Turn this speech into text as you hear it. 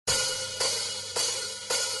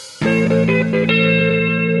What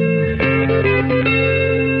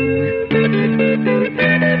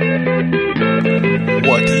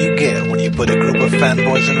do you get when you put a group of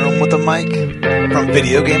fanboys in a room with a mic? From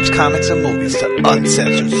video games, comics, and movies to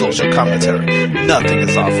uncensored social commentary, nothing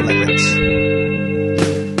is off limits.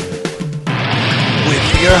 With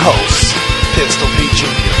your hosts, Pistol Pete Jr.,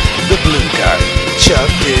 The Blue Guy, Chuck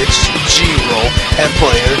Ditch, G-Roll, and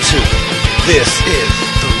Player 2. This is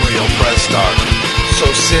The Real Press Start. So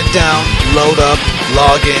sit down, load up,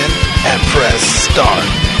 log in, and press start.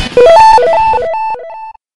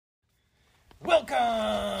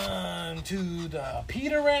 Welcome to the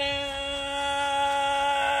Peter Rennow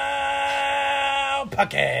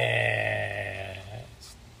Podcast.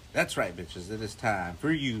 That's right, bitches. It is time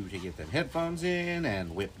for you to get them headphones in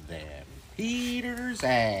and whip them Peter's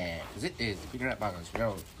ass. It is the Peter Rennow Podcast.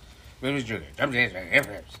 Go.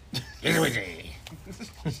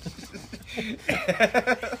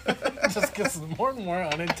 Just gets more and more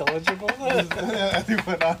unintelligible. I think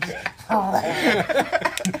what on.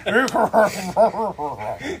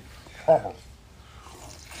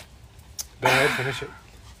 Go ahead, finish it.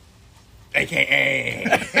 AKA.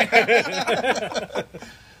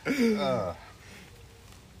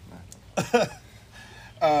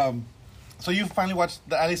 So you finally watched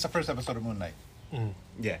at least the first episode of Moon Knight.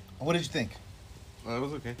 Yeah. What did you think? Well, it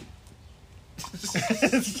was okay.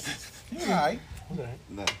 Alright. Okay.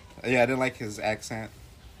 No. Yeah, I didn't like his accent.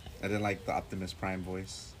 I didn't like the Optimus Prime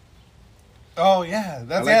voice. Oh yeah,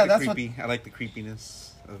 I like the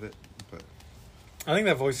creepiness of it, but I think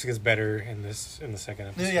that voice gets better in the second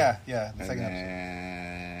episode. Yeah. The second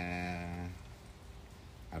episode.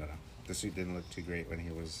 I don't know. The suit didn't look too great when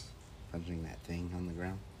he was punching that thing on the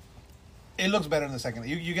ground. It looks better in the second.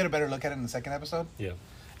 You get a better look at it in the second episode, Yeah.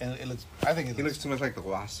 and it looks. I think He looks too much like the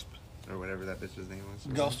Wasp or whatever that bitch's name was.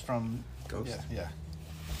 Ghost from Ghost. Yeah.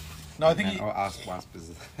 No, I think Wasp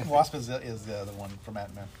is. Wasp is the other one from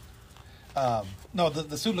Ant-Man. No,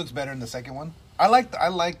 the suit looks better in the second one. I like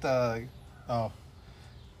the. Oh,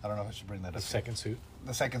 I don't know if I should bring that up. The second suit.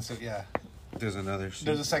 The second suit, yeah. There's another suit.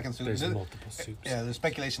 There's a second suit. There's multiple suits. Yeah, there's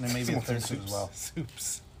speculation there may be a third suit as well.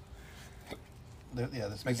 Soups. There's Is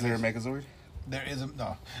there a speculation. Megazord? There is a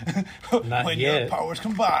no. Not when yet. your powers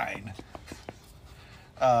combine.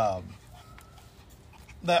 The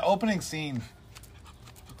opening scene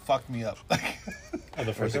fucked me up. Oh,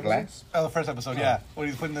 the First first the episode? glass? The first episode, yeah, when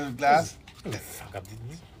he's putting the glass. Fuck up.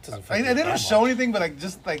 Doesn't I fucking didn't that show much. anything, but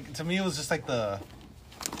to me it was just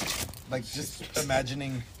just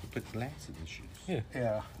imagining, Put glass in the shoes.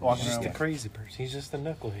 Yeah. walking He's just around. a crazy person. He's just a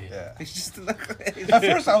knucklehead. Yeah. He's just a knucklehead. At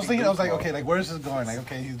first, I was like, okay, like where's this going? Like,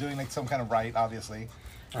 okay, he's doing like some kind of rite, obviously.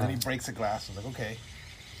 And then he breaks the glass. I was like, okay.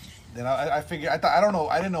 Then I figured, I didn't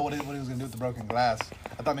know what he was gonna do with the broken glass.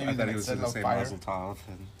 I thought maybe I he thought was he was gonna going set to it on say fire. Mazel Tov.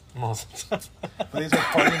 And But he's like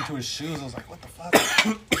farting into his shoes. I was like, what the fuck?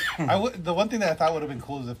 The one thing that I thought would have been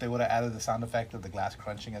cool is if they would have added the sound effect of the glass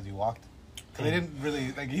crunching as he walked. Because they didn't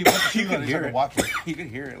really, like, he put the shoes on and he started walking. You could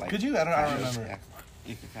hear it. Like, Could you? I don't remember. Yeah,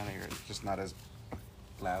 you could kind of hear it. Just not as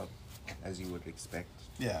loud as you would expect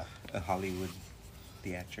Yeah. a Hollywood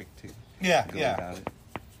theatric to Yeah, go yeah. about it.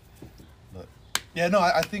 But, yeah, no,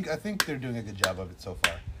 I think they're doing a good job of it so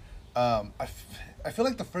far. I feel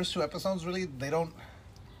like the first two episodes really, they don't...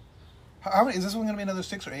 How many, is this one going to be another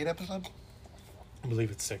 6 or 8 episodes? I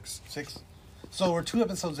believe it's 6. 6? So we're 2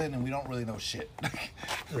 episodes in and we don't really know shit.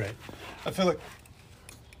 Right. I feel like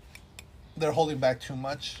they're holding back too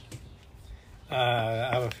much. I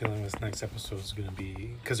have a feeling this next episode is going to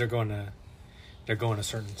be... Because they're going a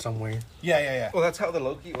certain somewhere. Yeah. Well, that's how the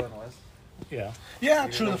Loki one was. Yeah. Yeah,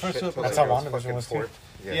 true, the first 2 episodes. That's how WandaVision was too.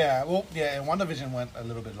 Yeah, well, and WandaVision went a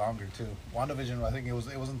little bit longer too. WandaVision, I think it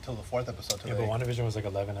wasn't until the 4th episode. Yeah, but WandaVision was like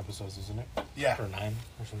 11 episodes, isn't it? Yeah. Or 9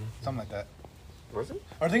 or something. Something like that. Was it?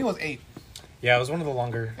 Or I think it was 8. Yeah, it was one of the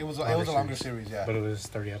longer. It was a longer series, yeah. But it was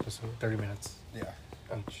 30 minutes Yeah,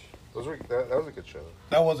 each. That was a good show.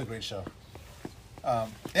 that was a great show.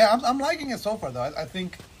 Yeah, I'm liking it so far though. I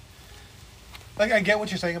think, like, I get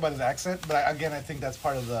what you're saying about his accent, but I think that's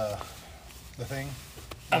part of the thing.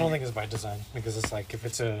 I don't think it's by design because it's like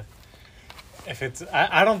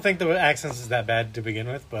I don't think the accents is that bad to begin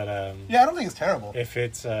with, but Yeah, I don't think it's terrible. if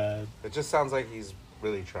it's It just sounds like he's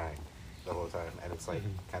really trying the whole time, and it's like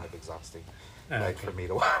kind of exhausting. Like okay. for me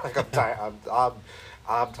to watch, like I'm tired.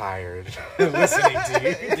 I'm tired. listening to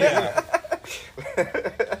you. Yeah. What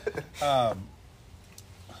was I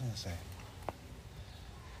gonna say?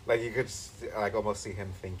 Like you could like almost see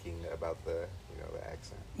him thinking about the the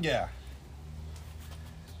accent. Yeah.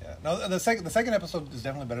 Yeah. No, the second episode is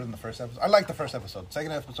definitely better than the first episode. I like the first episode.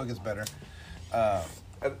 Second episode gets better. I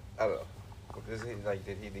don't know. Is he like?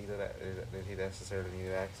 Did he need that? Did he necessarily need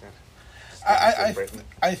an accent?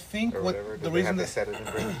 I think Or what whatever? the Did reason they that set it in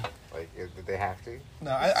Britain? Like, did they have to?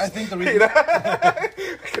 no, I think the You reason know?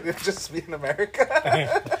 Could it just be in America?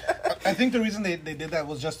 I think the reason they did that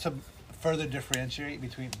was just to further differentiate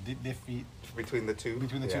between Between the two?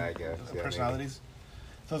 between the Yeah, I two guess. Yeah, personalities.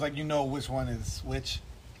 So it's like you know which one is which,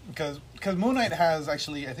 because Moon Knight has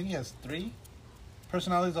actually I think he has 3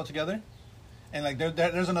 personalities altogether, and like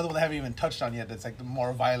there's another one they haven't even touched on yet that's like the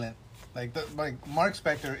more violent. Like Mark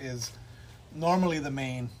Spector is normally the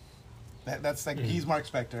main. That's like he's Mark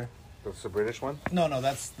Spector. That's the British one? No,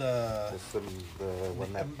 that's the That's the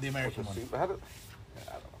one that... the American one. How did,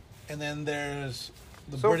 I don't know. And then there's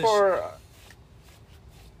the So British. far,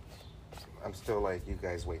 I'm still like, you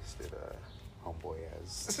guys wasted Homeboy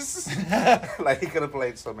as... like, he could have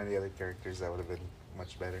played so many other characters that would have been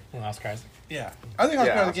much better. Well, Oscar Isaac. Yeah, I think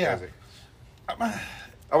Oscar Isaac. Oscar Yeah, Isaac.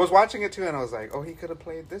 I was watching it too, and I was like, oh, he could have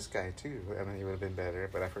played this guy too, and he would have been better,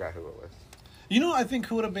 but I forgot who it was. you know, I think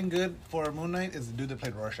who would have been good for Moon Knight is the dude that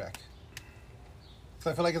played Rorschach. So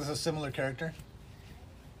I feel like it's a similar character.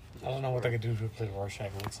 I don't know what they could do to play Rorschach.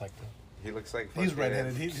 It looks like He looks like... He's fucking-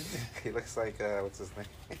 redheaded. He looks like, what's his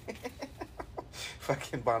name?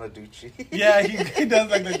 Fucking Bonaducci. Yeah, he does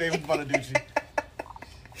like the David Bonaducci.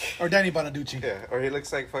 Or Danny Bonaducci. Yeah, or he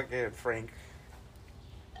looks like fucking Frank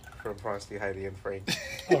from Frosty, Heidi, and Frank,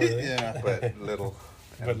 Oh, really? Yeah. but little.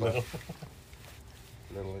 and But buff. little.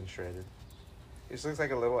 Little and shredded. He just looks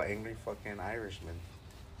like a little angry fucking Irishman.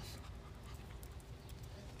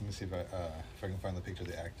 Let me see if I can find the picture of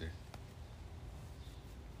the actor.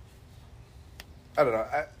 I don't know.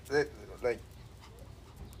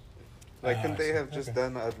 Couldn't they have just okay.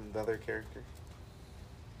 done another character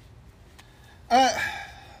Uh,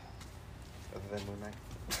 other than Moon Knight?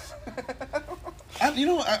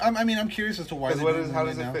 I mean, I'm curious as to why. Because They're doing how Moon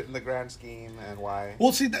does Knight it now. fit in the grand scheme and why?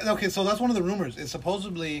 Well, see, okay, so that's one of the rumors. It's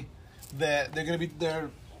supposedly that they're going to be there.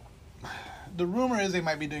 The rumor is they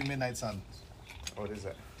might be doing Midnight Suns. What is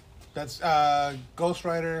that? That's Ghost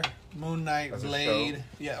Rider, Moon Knight, As a Blade. show?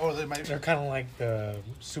 Yeah, or they might They're kind of like the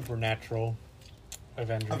supernatural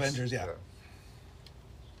Avengers. Avengers. Yeah.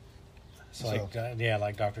 So like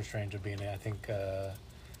like Doctor Strange would be in it. I think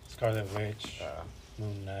Scarlet Witch,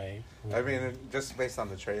 Moon Knight. I mean, just based on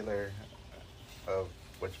the trailer of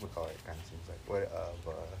whatchamacallit, it kind of seems like what's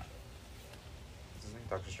his name?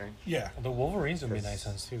 Doctor Strange. Yeah. the Wolverine's gonna be nice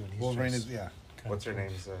ones too. And he's Wolverine just is yeah. kinda What's her cool.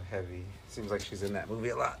 name's Heavy. Seems like she's in that movie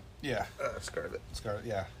a lot. Yeah. Scarlet. Scarlet.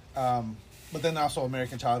 Yeah. But then also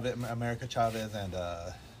America Chavez, and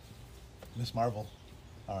Miss Marvel.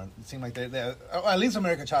 It seemed like they at least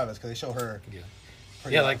America Chavez because they show her. Yeah.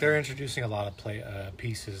 pretty Yeah, like often. they're introducing a lot of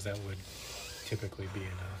pieces that would typically be in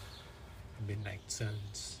a Midnight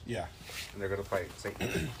Suns. Yeah. And they're gonna fight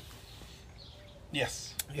Satan.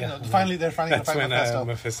 Yes. Yeah. Finally, they're finally That's going to fight when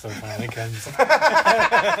Mephisto. Mephisto finally comes.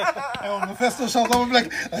 And when Mephisto shows up, I'm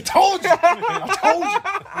like, I told you! I told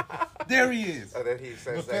you! There he is. And then he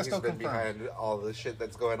says that he's Mephisto been confirmed. behind all the shit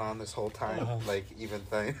that's going on this whole time. Uh-huh. Like, even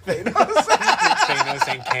Thanos. Thanos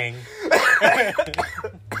and Kang.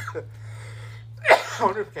 I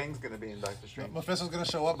wonder if Kang's gonna be in Doctor Strange. Mephisto's going to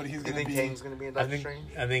show up, but he's Do you going to think be... Kang's gonna be in I Doctor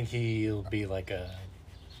think Strange?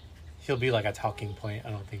 he'll be like a talking point. I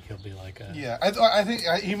don't think he'll be like a Yeah, I think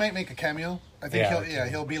he might make a cameo. I think Yeah,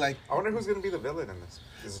 he'll be like... I wonder who's gonna be the villain in this.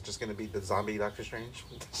 Is it just gonna be the zombie Doctor Strange?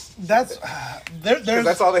 That's... 'Cause there's...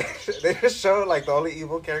 that's all they just show. Like, the only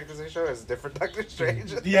evil characters they show is different Doctor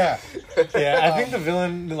Strange. Yeah. Yeah, I think the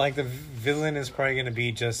villain is probably going to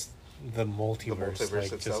be just the multiverse, multiverse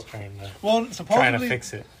like itself. just trying Well, to supposedly...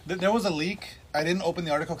 fix it. There was a leak. I didn't open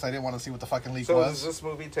the article because I didn't want to see what the fucking leak So was. does this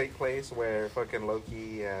movie take place where fucking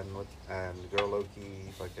Loki and girl Loki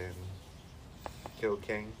fucking killed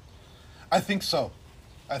Kang? I think so.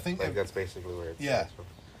 I think... Like, that's basically where it's Yeah.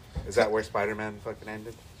 Is that where Spider-Man fucking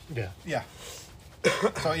ended? Yeah, Yeah.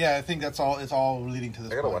 So, yeah, I think that's all... It's all leading to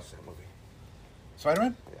this I gotta point. watch that movie.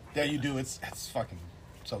 Spider-Man? Yeah. Yeah, you do. It's fucking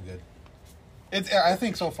so good. I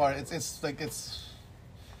think so far it's like it's.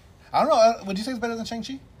 I don't know. Would you say it's better than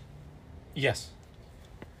Shang-Chi? yes,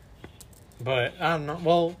 but I don't know.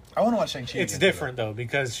 Well, I want to watch Shang-Chi. it's again, different though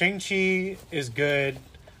because Shang-Chi is good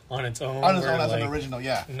on its own. On its where, own as an like, original,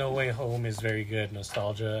 yeah. No Way Home is very good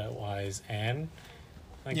nostalgia wise and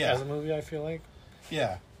like Yeah. as a movie. I feel like,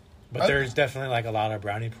 Yeah, but there's definitely like a lot of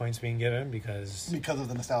brownie points being given because because of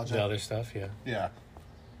the nostalgia. the other stuff. Yeah. Yeah.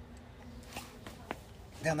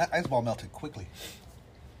 Damn, that ice ball melted quickly.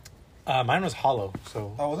 Mine was hollow,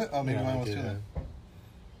 so. Oh, was it? Oh, maybe yeah, mine I was did, too. Then.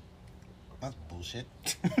 That's bullshit.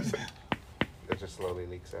 It just slowly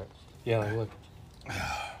leaks out. Yeah, like look,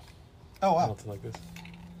 Oh wow. melted like this.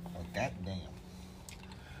 Oh Oh, goddamn.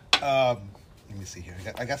 Let me see here.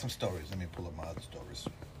 I got some stories. Let me pull up my other stories.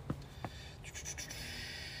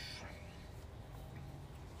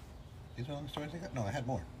 These are all the stories I got? No, I had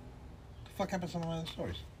more. The fuck happened to some of my other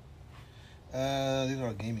stories? These are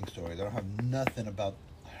all gaming stories. I don't have nothing about...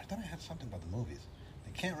 I thought I had something about the movies. I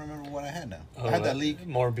can't remember what I had now. I had that leak.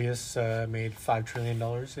 Morbius made $5 trillion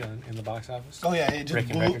in the box office. Oh, yeah. It just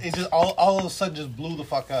Breaking blew... records. It just all of a sudden just blew the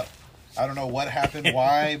fuck up. I don't know what happened,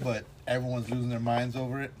 why, but everyone's losing their minds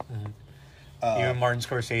over it. Even Martin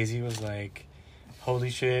Scorsese was like, "Holy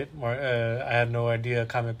shit! I had no idea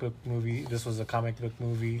this was a comic book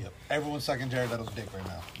movie." Yep. Everyone's sucking Jared Leto's dick right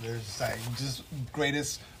now. They're just like, just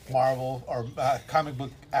greatest Marvel or comic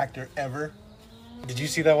book actor ever. Did you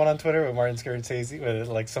see that one on Twitter with Martin Scorsese, with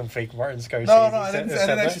like some fake Martin Scorsese? No, I didn't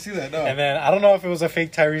actually see that. No. And then I don't know if it was a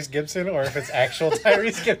fake Tyrese Gibson or if it's actual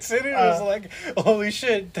Tyrese Gibson. It was like, "Holy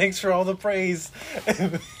shit! Thanks for all the praise."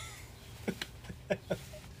 I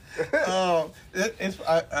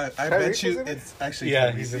bet you it's actually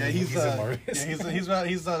Yeah, Tyrese. he's in Morbius.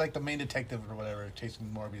 He's like the main detective or whatever chasing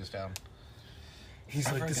Morbius down. He's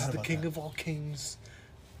I like, "This is forgot the about king that. of all kings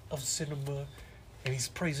of cinema," and he's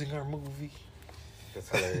praising our movie. That's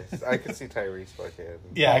hilarious. I could see Tyrese fucking.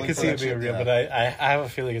 Yeah, I Falling could for see that it being shit, real, yeah. but I have a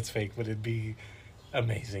feeling it's fake. But it'd be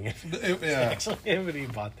amazing if Yeah. actually everybody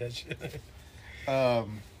bought that shit.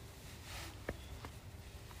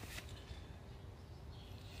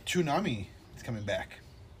 Toonami is coming back.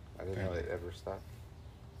 I didn't know it ever stopped.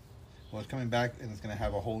 Well, it's coming back and it's going to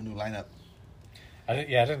have a whole new lineup. I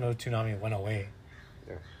didn't know Toonami went away.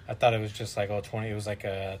 Yeah. I thought it was just like it was like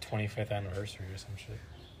a 25th anniversary or some shit.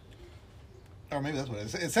 Or maybe that's what it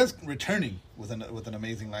is. It says returning with an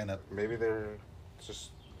amazing lineup. Maybe they're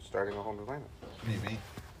just starting a whole new lineup, Maybe.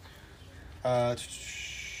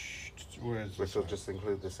 Where is which this will one? just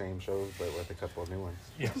include the same shows but with a couple of new ones.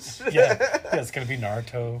 Yes. Yeah, it's gonna be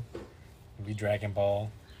Naruto, it'll be Dragon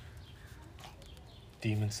Ball,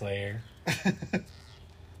 Demon Slayer. They're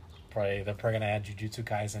probably gonna add Jujutsu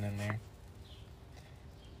Kaisen in there,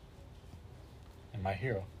 and My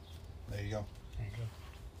Hero. There you go. There you go.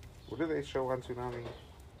 What did they show on Toonami?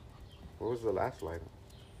 What was the last lineup?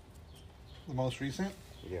 The most recent?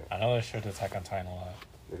 Yeah. I know they showed Attack on Titan a lot.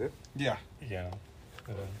 Did it? Yeah. Yeah.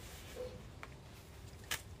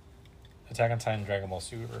 Attack on Titan, Dragon Ball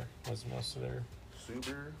Super was most of their.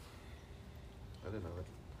 Super? I didn't know it.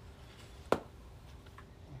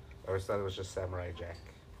 I always thought it was just Samurai Jack.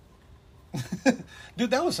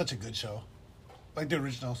 Dude, that was such a good show. Like the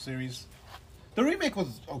original series. The remake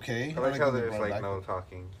was okay. I like how when they there's brought it like back. no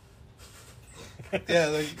talking. Yeah,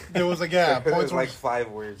 like, there was like points There's where like 5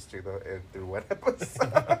 words through one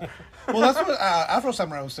episode. well, that's what Afro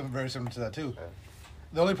Samurai was very similar to that too. Yeah.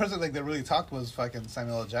 The only person like that really talked was fucking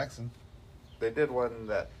Samuel L. Jackson. They did one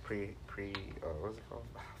that what was it called?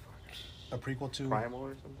 Oh, fuck. A prequel to Primal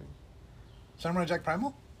or something? Samurai Jack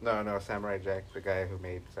Primal. No, Samurai Jack. The guy who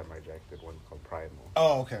made Samurai Jack did one called Primal,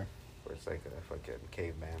 Oh, okay, where it's like a fucking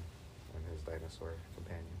caveman and his dinosaur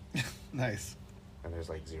companion, nice. and there's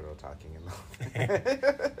like zero talking in the.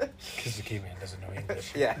 Because the caveman doesn't know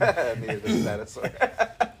English. Yeah, neither does the dinosaur.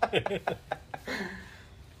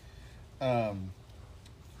 Let me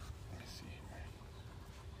see here.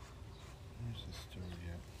 Where's the story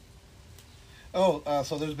at? Oh,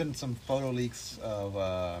 so there's been some photo leaks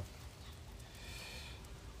of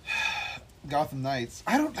Gotham Knights.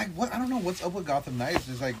 I don't know what's up with Gotham Knights.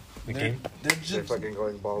 It's like The they're game? They're just fucking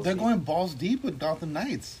going balls. they're deep. going balls deep with Gotham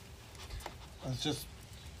Knights. It's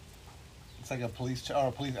like a police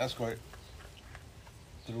escort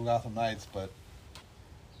through Gotham Knights,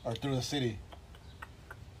 or through the city.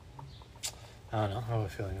 I don't know. I have a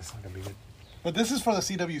feeling it's not gonna be good. But this is for the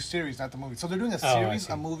CW series, not the movie. So they're doing a Oh, I series,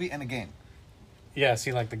 see. a movie, and a game. Yeah,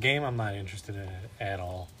 see, like the game, I'm not interested in it at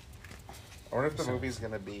all. I wonder if the movie's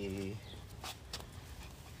gonna be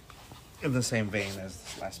in the same vein as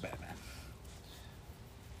this last Batman.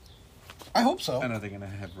 I hope so. I know they're gonna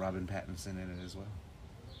have Robin Pattinson in it as well.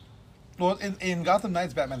 Well, in Gotham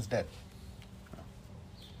Knights, Batman's dead.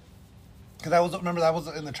 Because that was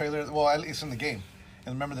in the trailer. Well, at least in the game.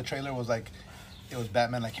 And remember, the trailer was like, it was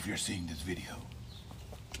Batman. Like, if you're seeing this video,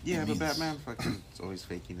 Yeah, It but means- Batman fucking is always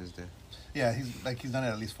faking his death. yeah, he's done it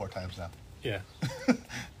at least 4 times now. Yeah.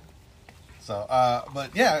 So,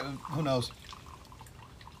 but yeah, who knows?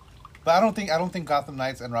 But I don't think Gotham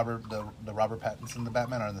Knights and the Robert Pattinson, the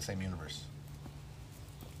Batman, are in the same universe.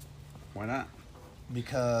 Why not?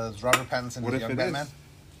 Because Robert Pattinson What is if young it Batman. is?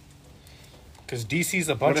 Because DC's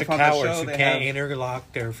a bunch What of if on the cowards show who they can't have-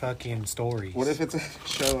 interlock their fucking stories. What if it's a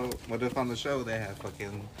show? What if on the show they have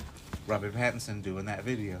fucking Robert Pattinson doing that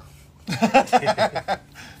video?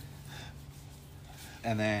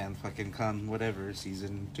 And then fucking come whatever,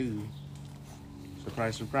 season 2.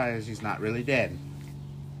 Surprise, surprise, he's not really dead.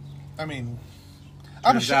 I mean,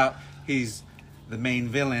 I'm Turns sure. out he's the main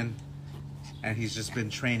villain, and he's just been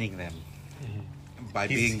training them by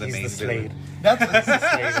being the main the Slade. villain. That's He's the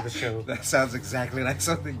Slade of the show. That sounds exactly like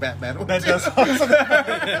something Batman would that do. does.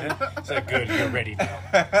 It's like, good, you're ready now.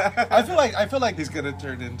 I feel like He's gonna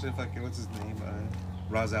turn into fucking, what's his name?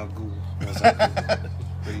 Ra's al Ghul.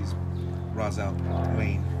 But he's Ra's al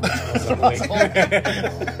Wayne.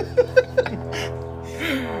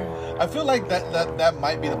 I feel like that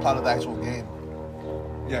might be the plot of the actual game.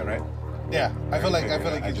 Yeah, right? Yeah, I feel like I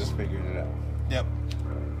it's just figured it out. Yep.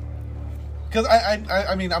 Because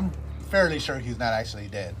I mean, I'm fairly sure he's not actually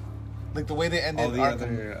dead. Like the way they ended All the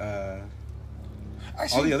Arkham.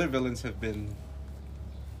 all the other villains have been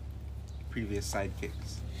previous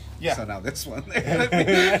sidekicks. Yeah. So now this one. That's gonna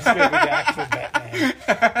be the actual Batman.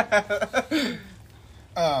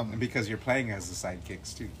 And because you're playing as the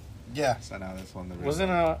sidekicks too. Yeah. So now this one.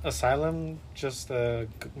 Wasn't Asylum just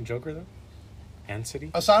Joker though? And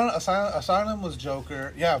City? Asylum was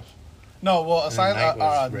Joker. Yeah. No, well, Asylum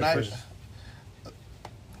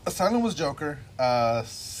was Joker.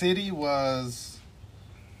 City was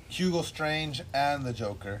Hugo Strange and the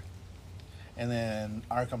Joker. And then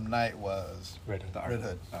Arkham Knight was Red Hood. Red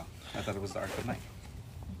Hood. Oh, I thought it was the Arkham Knight.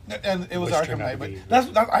 And it was Which Arkham turned out Knight, to but be that's I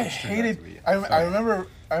Which turned out hated. to be-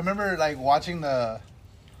 I remember like watching the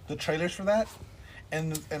trailers for that,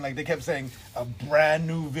 and like they kept saying a brand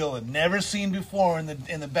new villain never seen before in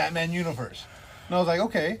the Batman universe, and I was like,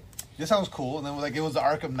 okay, this sounds cool. And then like it was the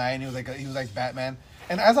Arkham Knight, and he was like Batman.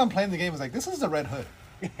 And as I'm playing the game, I was like, this is the Red Hood.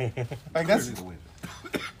 Like that's Clearly the win.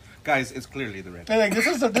 Guys, it's clearly the red. like this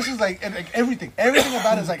is like, and, like everything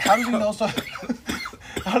about it is like how does he know so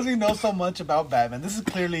how does he know so much about Batman? This is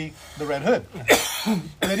clearly the Red Hood. And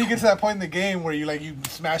then you get to that point in the game where you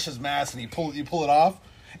smash his mask and you pull it off,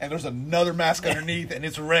 and there's another mask underneath and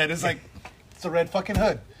it's red. It's like it's a red fucking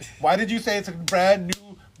hood. Why did you say it's a brand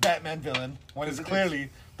new Batman villain when it's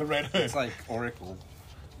clearly the Red Hood? It's like Oracle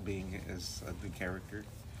being as a new character.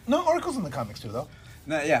 No, Oracle's in the comics too, though.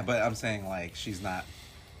 No, yeah, but I'm saying like she's not.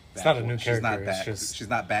 It's not a new She's not character, it's just- She's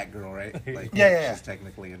not Batgirl, right? Like, Yeah. She's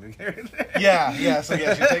technically a new character. Yeah. So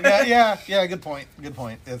yeah, she's like, yeah. Good point.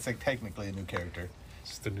 It's like technically a new character.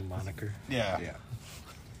 Just a new moniker. Yeah. Yeah.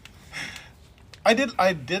 I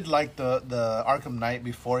did like the Arkham Knight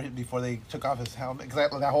before they took off his helmet, because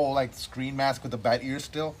that whole like screen mask with the bat ears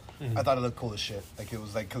still. I thought it looked cool as shit. Like it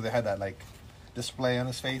was like because it had that like display on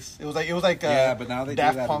his face. It was like Yeah, but now they do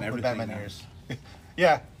Daft that in Punk with everything Batman now. ears.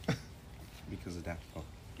 Yeah, Because of Daft Punk.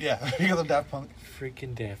 yeah, because of Daft Punk.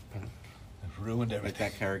 Freaking Daft Punk. It ruined Like everything.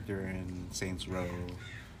 that character in Saints Row.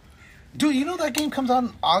 Dude, you know that game comes out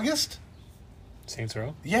in August? Saints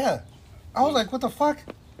Row? Yeah. I was like, what the fuck?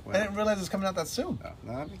 Well- I didn't realize it's coming out that soon. Oh,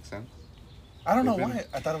 no, that makes sense. I don't know They've been- why.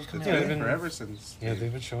 I thought it was coming It's out. been been- forever since. Yeah,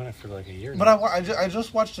 they've been showing it for like a year But now. I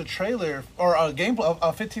just watched a trailer or a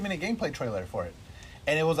 15-minute gameplay trailer for it,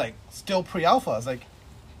 and it was like still pre-alpha. I was like,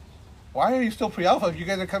 why are you still pre-alpha if you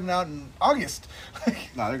guys are coming out in August?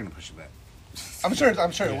 No, they're gonna push it back. I'm sure it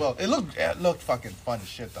Yeah. will. It looked fucking fun as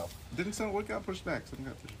shit though. Didn't some what got pushed back? Something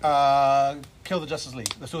got pushed back. Kill the Justice League,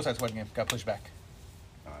 the Suicide Squad game got pushed back.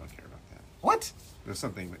 Oh, I don't care about that. What? There's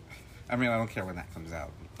something. I mean, I don't care when that comes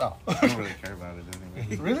out. Oh, I don't really care about it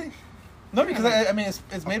anyway. really? No, because I mean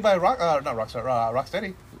it's made by not Rockstar,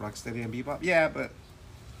 Rocksteady. Rocksteady and Bebop. Yeah, but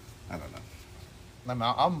I don't know.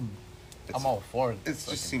 I'm It's- all for it. It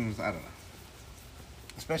just seems. I don't know.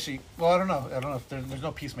 especially. Well, I don't know if there's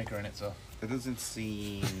no Peacemaker in it, so. It doesn't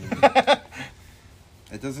seem.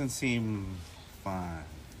 It doesn't seem fun.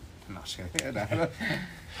 No shit.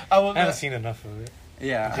 I will, I haven't seen enough of it.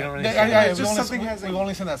 Yeah. You don't really Yeah, It's just something we've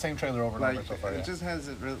only seen that same trailer over and like over so far. it Yeah. just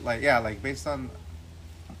hasn't really like based on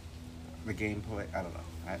the gameplay. I don't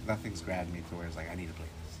know. Nothing's grabbed me to where it's like I need to play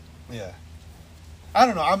this. Yeah. I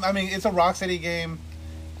don't know. I mean, it's a Rocksteady game,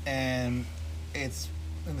 and it's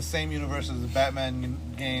in the same universe as the Batman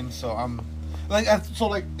game. So I'm like,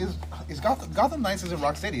 is Gotham Knights isn't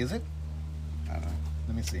Rocksteady? Is it? I don't know.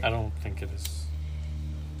 Let me see. I don't think it is.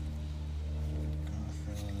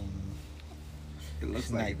 It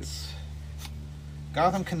looks like it's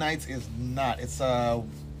Gotham Knights is not. It's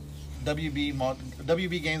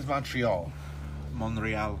WB Games Montreal,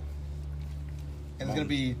 Montreal. and it's gonna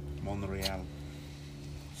be Montreal.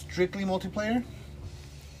 strictly multiplayer.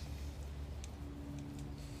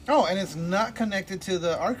 Oh, and it's not connected to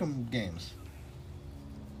the Arkham games.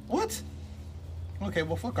 What? Okay,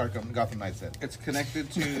 well, fuck Gotham Knights then. It's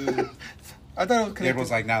connected to. I thought it was connected.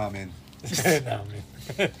 Gabriel's like, now I'm in. No, man.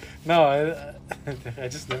 No, I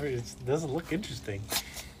just never. It doesn't look interesting.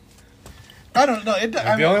 I don't know.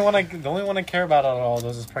 The only one I care about out of all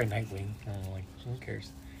those is probably Nightwing. I'm like, who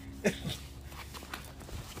cares?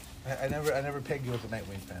 I never pegged you as a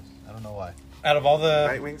Nightwing fan. I don't know why. Out of all the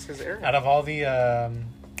Nightwing's his era. out of all the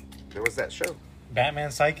There was that show Batman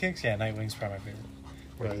sidekicks, yeah, Nightwing's probably my favorite.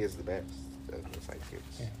 where But- he is the best of the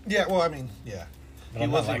sidekicks. Yeah. Yeah, well, I mean, yeah. But He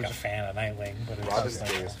I'm not was the like a original- fan of Nightwing. But it's Robin's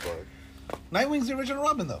just gay like, as fuck. Nightwing's the original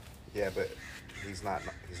Robin, though. Yeah, but he's not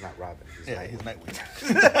Robin. He's Yeah, Nightwing.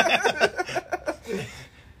 he's Nightwing.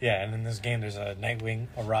 yeah, and in this game, there's a Nightwing,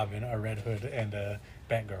 a Robin, a Red Hood, and a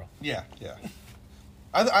Batgirl. Yeah, yeah.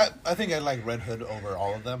 I think I like Red Hood over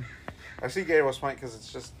all of them. I see Gabriel's point because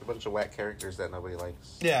it's just a bunch of whack characters that nobody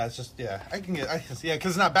likes. Yeah, it's just I can see, yeah,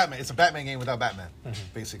 because it's not Batman. It's a Batman game without Batman,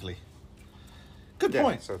 basically. Good Yeah,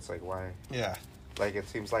 point. so it's like, why? Yeah, Like, it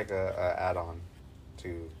seems like a add-on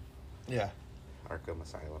to yeah, Arkham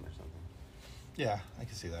Asylum or something. yeah. I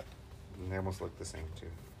can see that. And they almost look the same, too.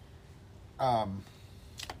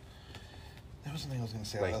 There was something I was going to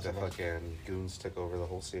say. Like, else the about- fucking goons took over the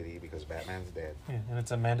whole city because Batman's dead. Yeah, and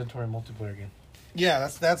it's a mandatory multiplayer game, Yeah,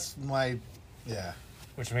 that's my. Yeah,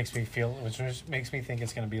 which makes me think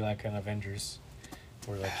it's gonna be like an Avengers,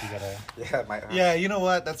 where like you gotta. Yeah, it might. yeah. You know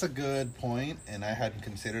what? That's a good point, and I hadn't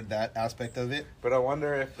considered that aspect of it. But I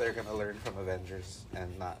wonder if they're going to learn from Avengers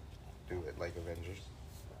and not do it like Avengers.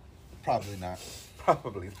 Probably not.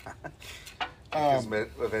 Probably not. Because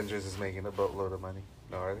Avengers is making a boatload of money.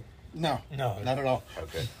 No, are they? No, No. not at all.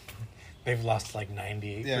 Okay. They've lost like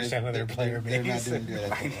 98% Yeah, of their player they're base. not doing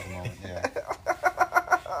good at the moment. Yeah.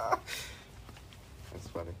 That's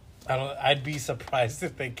funny. I'd be surprised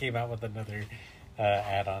if they came out with another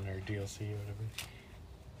add-on or DLC or whatever.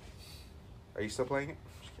 Are you still playing it?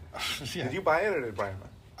 Yeah. Did you buy it or did Brian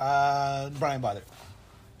buy it? Brian bought it,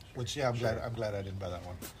 which I'm glad I didn't buy that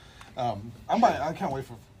one. I'm buying. I can't wait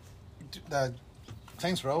for the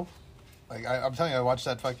Saints Row. Like I'm telling you, I watched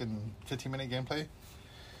that fucking 15-minute gameplay.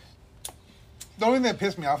 The only thing that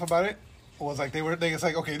pissed me off about it was like it's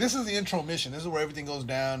like, okay, this is the intro mission. This is where everything goes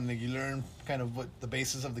down, and like, you learn kind of what the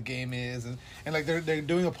basis of the game is, and like they're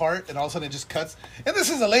doing a part, and all of a sudden it just cuts, and this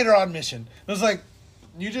is a later on mission. It was like,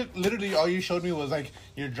 you just literally all you showed me was like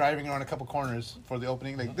you're driving around a couple corners for the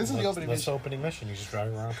opening. Like this is the opening That's mission. the opening mission. You just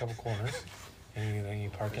drive around a couple corners, and then you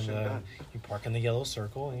park in Mission done. the yellow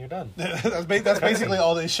circle, and you're done. That's basically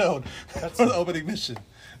all they showed for the opening mission.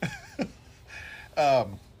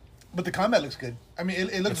 But the combat looks good. I mean,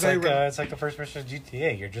 it looks It's very. like it's like the first mission of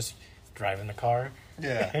GTA. You're just driving the car,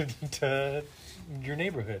 Yeah. to your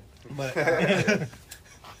neighborhood. But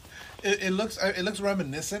it looks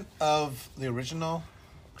reminiscent of the original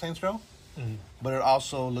Saints Row, but it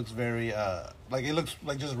also looks very like it looks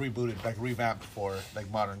like just rebooted, like revamped for like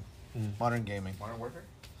modern gaming. Modern Warfare?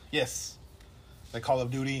 Yes, like Call of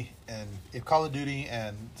Duty, and if Call of Duty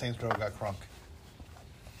and Saints Row got crunk,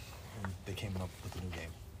 and they came up with a new game.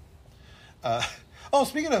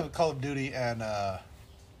 Speaking of Call of Duty and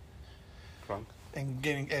Crunk?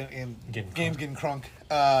 getting Getting games crunk. getting crunk,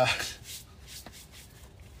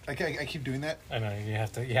 I keep doing that. I know you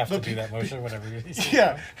have to do that motion whenever you say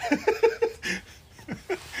Yeah.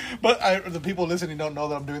 But the people listening don't know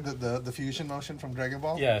that I'm doing the fusion motion from Dragon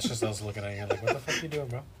Ball. Yeah, it's just us looking at you like, what the fuck you doing,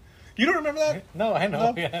 bro? You don't remember that? No, I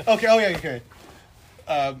know. No? Yeah. Okay. Oh yeah. Okay.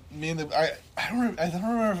 Me and I don't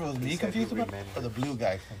remember if it was me He said confused you about remember. or the blue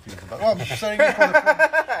guy confused about. Well, I'm saying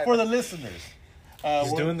it for the listeners.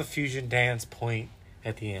 He's we're- doing the fusion dance point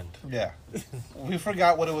at the end. Yeah. We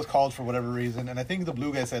forgot what it was called for whatever reason, and I think the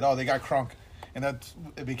blue guy said, "Oh, they got crunk," and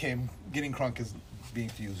it became getting crunk is being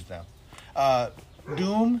fused now.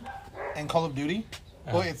 Doom and Call of Duty.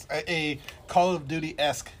 Well, it's a Call of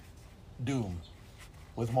Duty-esque Doom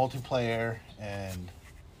with multiplayer and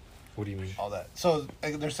What do you mean? all that. So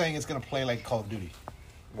they're saying it's gonna play like Call of Duty.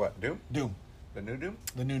 What, Doom? Doom, The new Doom?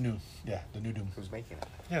 the new Doom. Who's making it?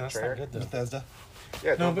 Yeah, that's Treyarch? not good though. Bethesda.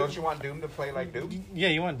 Yeah, No, but- don't you want Doom to play like Doom? Yeah,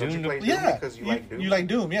 you want Don't Doom you to play Doom Yeah, because you like Doom? You like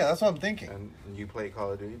Doom? Yeah, that's what I'm thinking. And you play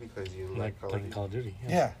Call of Duty because you like like Call of playing Duty? Call of Duty.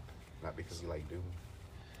 Yeah. Not because you like Doom.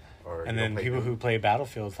 Or And you then don't play people Doom. who play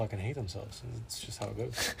Battlefield fucking hate themselves. It's just how it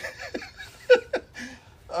goes.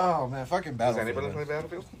 Oh man, fucking Does Battlefield. anybody man. play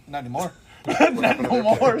Battlefield? Not anymore. Not no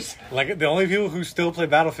more. Like the only people who still play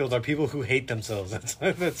Battlefield are people who hate themselves.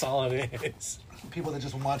 That's all it is. People that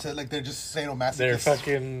just want to, like, they're just sadomasochists. They're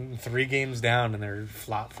fucking 3 games down and they're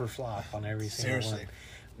flop for flop on every single Seriously.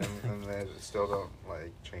 And they still don't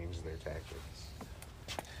like change their tactics.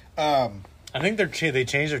 I think they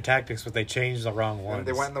changed their tactics, but they changed the wrong ones. And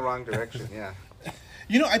they went in the wrong direction. Yeah.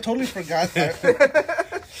 You know, I totally forgot.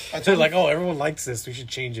 They're like, oh, everyone likes this. We should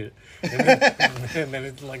change it. And then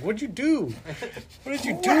it's like, what'd you do? What did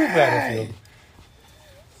you do, Battlefield?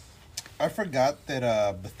 I forgot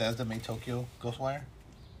that Bethesda made Tokyo Ghostwire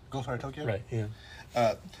Tokyo. Right, yeah.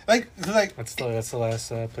 Like That's the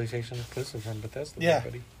last PlayStation exclusive from Bethesda. Yeah.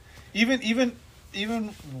 Buddy. even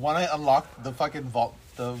when I unlocked the fucking Vault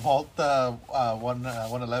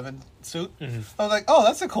 111 suit, I was like, oh,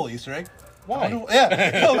 that's a cool Easter egg. Why?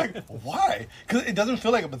 Yeah. I was like, why? Because it doesn't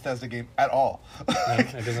feel like a Bethesda game at all.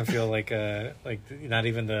 It doesn't feel like not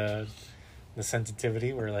even the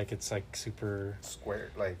sensitivity where like it's like super Square.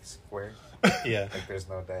 yeah. Like there's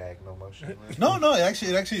no diagonal motion. No, it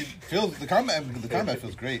actually feels the combat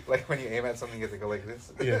feels great. Like when you aim at something, you have to go like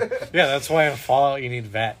this. Yeah, that's why in Fallout you need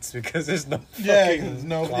VATS because there's no Yeah, fucking there's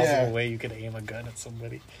no- plausible yeah. way you can aim a gun at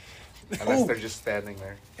somebody. Unless they're just standing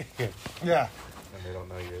there Yeah. and they don't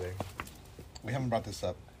know you're there. We haven't brought this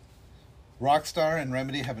up. Rockstar and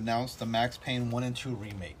Remedy have announced the Max Payne 1 and 2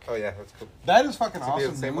 remake. Oh yeah, that's cool. That is fucking Is it be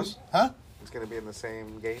awesome the same news. one? Huh? It's gonna be in the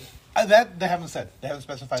same game. That they haven't said. They haven't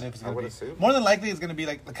specified if it's I going would to be. assume. More than likely, it's going to be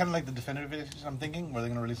like kind of like the definitive edition. I'm thinking where they're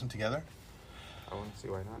going to release them together. I want to see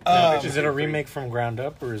why not. Is it a remake from ground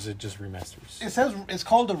up or is it just remasters? It says it's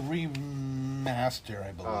called a remaster,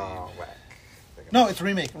 I believe. Oh, whack. No, it's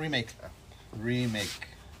remake.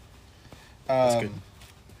 That's good.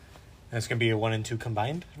 And it's gonna be a 1 and 2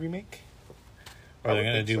 combined remake, or I they're would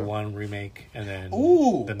gonna think do so. one remake and then.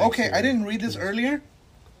 Ooh, the next okay. year. I didn't read this earlier,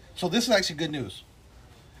 so this is actually good news.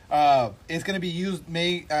 It's going to be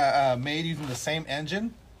made using the same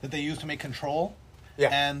engine that they used to make Control,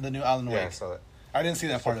 and the new Alan Wake. Yeah, I saw that. I didn't see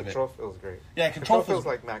that part of it. Control feels great. Yeah, Control feels feels-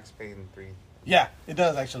 like Max Payne 3, Yeah, it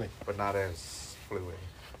does actually. but not as fluid.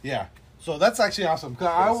 Yeah, so that's actually awesome. 'Cause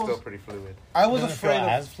But it's still pretty fluid. I was Doesn't it feel afraid of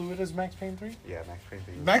as fluid as Max Payne 3. Yeah, Max Payne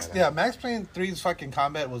 3. was Max. badass. Yeah, Max Payne 3's fucking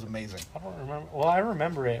combat was amazing. I don't remember. Well, I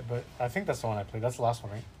remember it, but I think that's the one I played. That's the last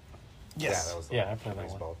one, right? Yes. Yeah, that was the Yeah, one. I played that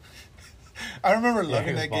He's one. bald. I remember he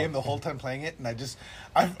loving was that game bald. the whole time playing it, and I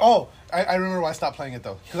remember why I stopped playing it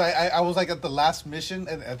though, because I was like at the last mission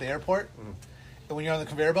at the airport, and when you're on the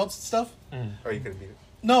conveyor belts and stuff. Oh, you could have beat it.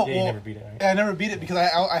 No, Yeah, you never beat it, right? I never beat it because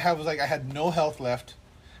I had no health left.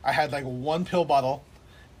 I had like one pill bottle,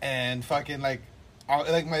 and fucking like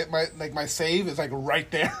my save is like right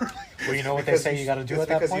there. Well, you know what they say you got to do it's at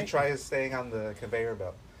that because point. you try staying on the conveyor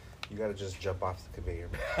belt. You got to just jump off the conveyor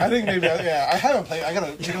belt. I think maybe I haven't played. I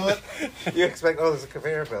gotta. You know what? You expect, oh, there's a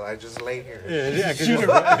conveyor belt. I just lay here. Yeah, Shoot it.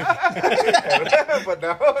 But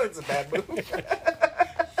no, it's a bad move.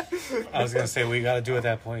 I was gonna say what you got to do at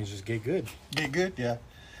that point is just get good. Get good, yeah.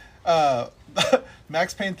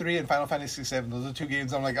 Max Payne 3 and Final Fantasy 7. Those are two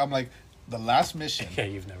games. I'm like the last mission. Yeah,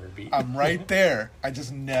 you've never beat. I'm right there. I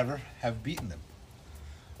just never have beaten them.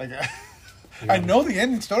 Like I know the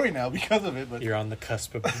ending story now because of it, but You're on the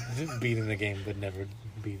cusp of beating the game, but never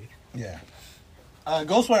beat it. yeah.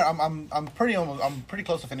 Ghostwire, I'm pretty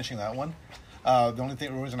close to finishing that one. The only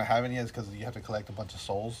reason I haven't yet is because you have to collect a bunch of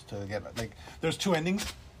souls to get like. There's two endings,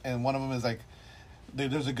 and one of them is like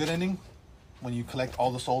there's a good ending when you collect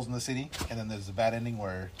all the souls in the city, and then there's a bad ending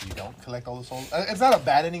where you don't collect all the souls. It's not a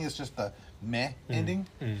bad ending; it's just the meh ending,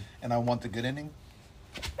 and I want the good ending,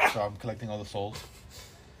 so I'm collecting all the souls.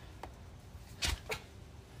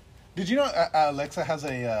 Did you know Alexa has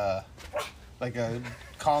a like a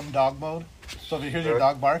calm dog mode? So if it hears your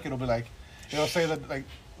dog bark, it'll say that like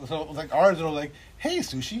ours. It'll like, hey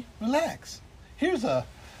Sushi, relax. Here's a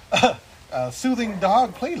soothing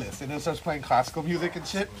dog playlist, and it starts playing classical music and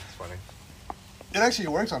shit. It's funny. It actually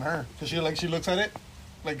works on her because she looks at it,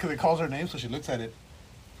 like because it calls her name, so she looks at it,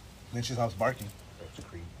 and then she stops barking. That's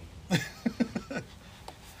creepy.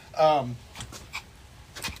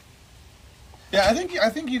 Yeah, I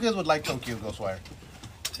think you guys would like Tokyo Ghostwire.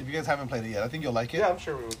 If you guys haven't played it yet, I think you'll like it. Yeah, I'm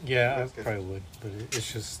sure we would. Yeah, I That's good. probably would, but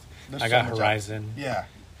it's just There's I so got much Horizon, Yeah.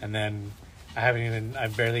 and then I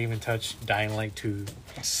barely even touched Dying Light 2.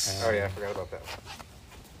 Oh yeah, I forgot about that.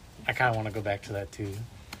 I kind of want to go back to that too.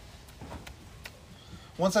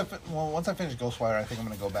 Once I finish Ghostwire, I think I'm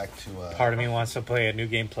gonna go back to. Part of me wants to play a New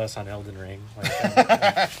Game Plus on Elden Ring.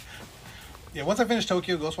 Like, Yeah, once I finish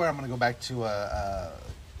Tokyo Ghostwire, I'm gonna go back to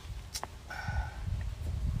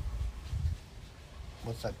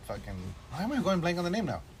what's that fucking? Why am I going blank on the name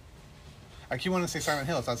now? I keep wanting to say Silent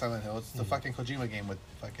Hill. It's not Silent Hill. It's the fucking Kojima game with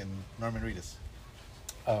fucking Norman Reedus.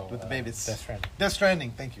 With the babies. Death Stranding. Death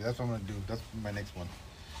Stranding. Thank you. That's what I'm gonna do. That's my next one.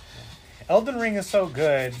 Elden Ring is so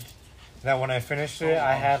good that when I finished it,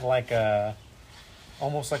 I had like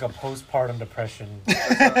almost like a postpartum depression.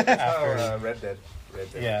 Oh, Red Dead.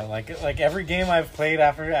 Yeah, like every game I've played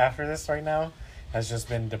after this right now has just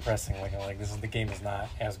been depressing. Like I'm like, the game is not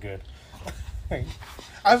as good.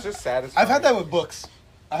 It's just satisfying. I've had that with books.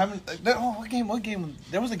 I haven't. What game?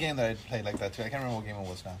 There was a game that I played like that too. I can't remember what game it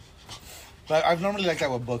was now. But I've normally like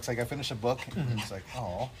that with books. Like I finish a book and it's like,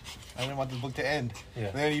 oh, I didn't want this book to end. Yeah.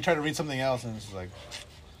 And then you try to read something else and it's just like,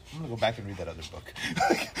 I'm gonna go back and read that other book.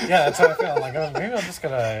 Yeah, that's how I feel. Like, oh, maybe I'm just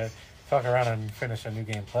gonna fuck around and finish a new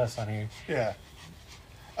game plus on here, Yeah.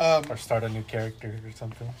 or start a new character or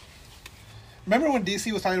something. Remember when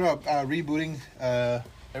DC was talking about rebooting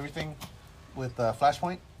everything with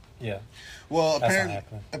Flashpoint? Yeah. Well, That's not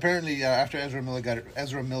happening. apparently, after Ezra Miller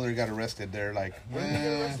got arrested, they're like,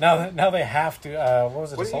 Now they have to. What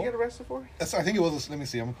was it? What did he Assault? get arrested for? I think it was. Let me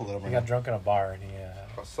see. I'm gonna pull it up He right got now. drunk in a bar and he.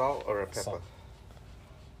 Assault or a pepper?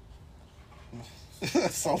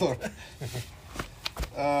 Assault. Assault or-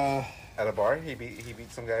 At a bar? He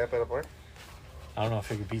beat some guy up at a bar? I don't know if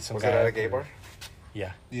he could beat some Was guy. it at a up gay or- bar?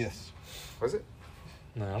 Yeah. yes. Was it?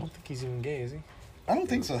 No, I don't think he's even gay, is he? I don't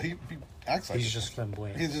think so. He acts like He's it. just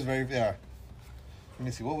flamboyant. He's just very yeah. Let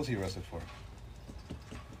me see. What was he arrested for?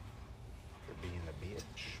 For being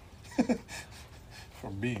a bitch. For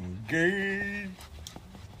being gay.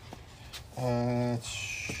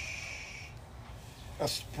 A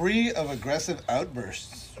spree of aggressive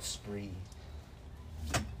outbursts. A spree.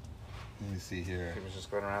 Let me see here. He was just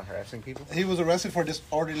going around harassing people? He was arrested for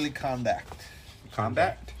disorderly conduct.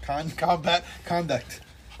 Combat? Combat conduct.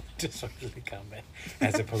 Disorderly combat,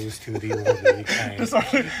 as opposed to the orderly kind.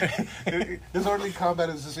 Disorderly combat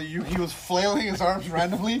is just he was flailing his arms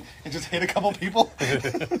randomly and just hit a couple people.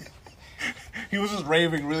 He was just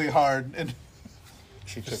raving really hard and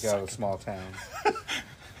She took out a small town.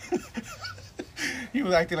 he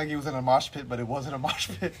was acting like he was in a mosh pit, but it wasn't a mosh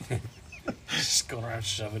pit. Just going around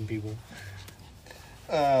shoving people.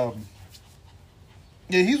 Yeah,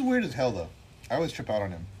 he's weird as hell though. I always trip out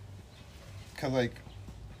on him. Cause like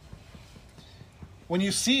when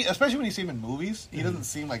you see, especially when you see him in movies, he doesn't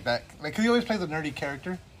seem like that. Like, cause he always plays a nerdy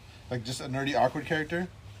character, like just a nerdy, awkward character,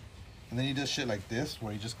 and then he does shit like this,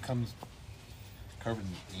 where he just comes covered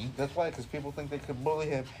in ink. That's why, because people think they could bully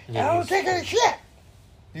him. Yeah, he's- take any shit.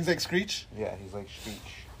 He's like Screech. Yeah, he's like Screech.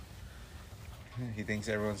 He thinks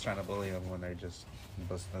everyone's trying to bully him when they're just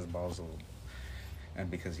busting his balls a little. And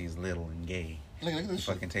because he's little and gay, Look at he this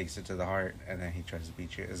shit. fucking takes it to the heart, and then he tries to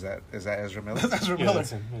beat you. Is that Ezra Miller? That's Ezra Yeah, Miller.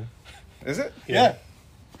 that's him. Yeah. Is it? Yeah.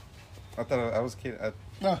 I thought I was kidding.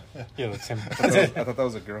 No. Yeah. Yeah, that's him. I thought that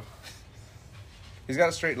was a girl. He's got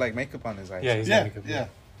a straight like makeup on his eyes. Yeah, he's Yeah. got makeup. Yeah.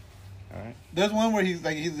 All right. There's one where he's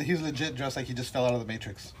like he's legit dressed like he just fell out of the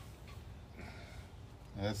Matrix.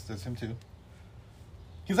 That's him too.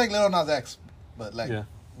 He's like Lil Nas X, but like Yeah.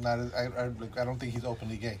 not as, I don't think he's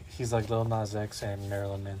openly gay. He's like Lil Nas X and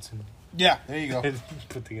Marilyn Manson Yeah, there you go.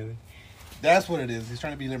 put together. That's what it is. He's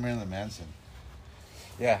trying to be Marilyn Manson.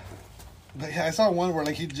 Yeah. But yeah, I saw one where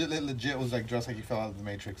like he legit was like dressed like he fell out of the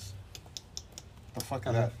Matrix. The fuck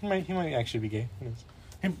is that? He might actually be gay. Who knows?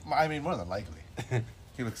 I mean, more than likely.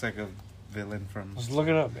 He looks like a villain from. Let's look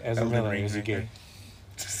it up. Ezra Elden Miller, Ring is he right gay? there.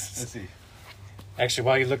 Let's see. Actually,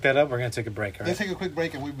 while you look that up, we're gonna take a break. All Let's right? take a quick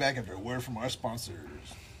break and we'll be back after a word from our sponsors.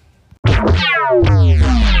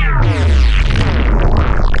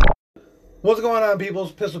 What's going on, people?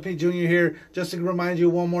 It's Pistol Pete Jr. here. Just to remind you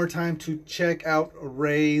one more time to check out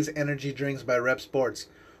Ray's Energy Drinks by Rep Sports.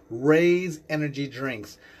 Ray's Energy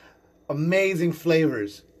Drinks. Amazing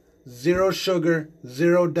flavors. Zero sugar,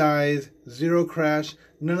 zero dyes, zero crash.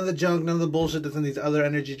 None of the junk, none of the bullshit that's in these other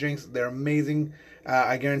energy drinks. They're amazing.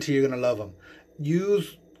 I guarantee you're going to love them.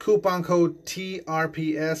 Use coupon code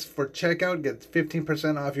TRPS for checkout. Get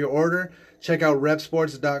 15% off your order. Check out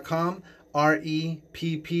repsports.com.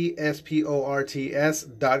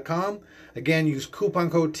 REPPSPORTS.com. Again, use coupon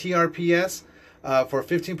code TRPS for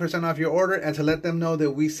 15% off your order and to let them know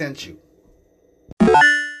that we sent you.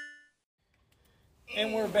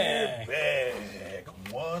 And we're back.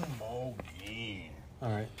 Back. One more game. All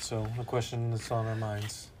right. So the question that's on our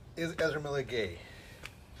minds. Is Ezra Miller gay?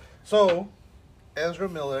 So, Ezra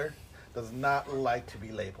Miller does not like to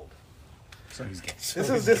be labeled. So he's gay. This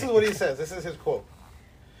is what he says. This is his quote.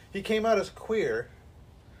 He came out as queer,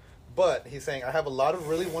 but he's saying, I have a lot of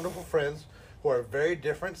really wonderful friends who are very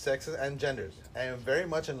different sexes and genders. I am very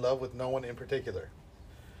much in love with no one in particular.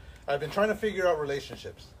 I've been trying to figure out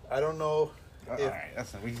relationships. I don't know if... All right,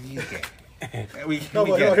 that's not. He's gay. we No,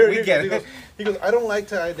 we but get no, it. here, We here, get he it. goes, he goes, I don't like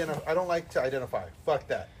to identify. Fuck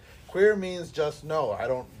that. Queer means just no. I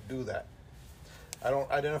don't do that. I don't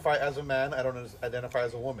identify as a man. I don't identify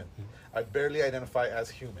as a woman. I barely identify as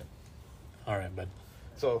human. All right, bud.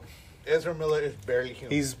 So, Ezra Miller is barely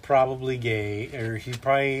human. He's probably gay, or he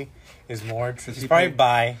probably is more. Does He's he probably pay-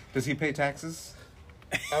 bi. Does he pay taxes?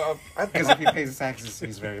 I- Because if he pays taxes,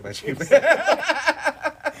 he's very much human.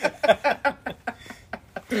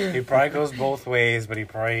 He probably goes both ways, but he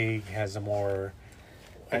probably has a more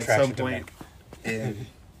At attraction some to men. point in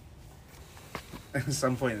at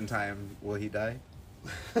some point in time, will he die?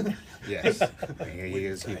 Yes. He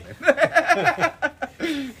is human.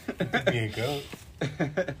 Be a goat.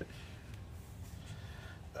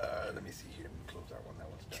 Let me see here. Let me close that one. That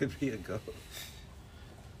one's done. Could be a goat.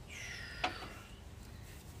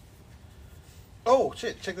 Oh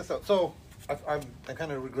shit! Check this out. So I'm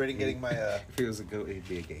kind of regretting getting my If he was a goat, he'd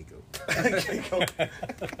be a gay goat.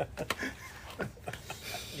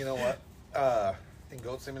 You know what? In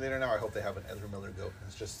Goat Simulator now, I hope they have an Ezra Miller goat.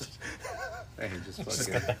 It's just And he just Just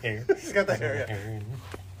fucking got the hair. he's got the hair. Yeah. and-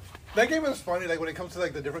 That game is funny. Like when it comes to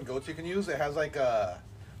like the different goats you can use, it has like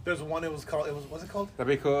there's one. What's it called? That'd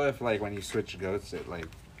be cool if like when you switch goats, it like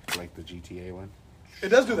the GTA one. It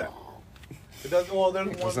does do that. It does. Well, there's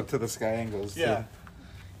It goes one. up to the sky and goes Yeah.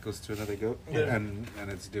 to another goat, Yeah. and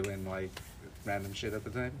it's doing like random shit at the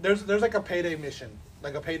time. There's like a payday mission,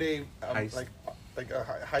 like a payday Heist. like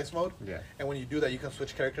a heist mode. Yeah. And when you do that, you can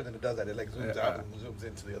switch characters, and it does that. It like zooms Yeah. out and zooms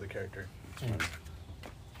into the other character.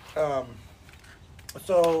 Mm.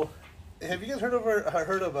 So, have you guys heard of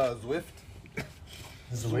Zwift?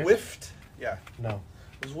 Zwift? Yeah, No.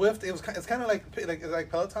 Zwift. It's kind of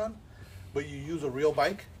like Peloton, but you use a real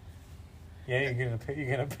bike. Yeah, you're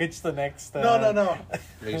gonna pitch the next. No. Are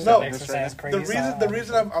you No. selling this right Exercise now? crazy. The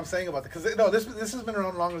reason I'm saying about it, because no, this has been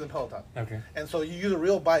around longer than Peloton. Okay. And so you use a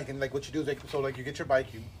real bike, and like what you do is like you get your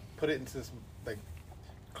bike, you put it into this like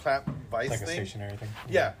clamp vice Like a thing. stationary thing.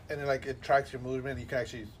 Yeah, and then like it tracks your movement. You can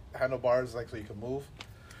actually handlebars like so you can move.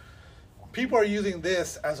 People are using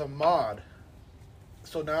this as a mod.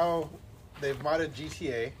 So now they've modded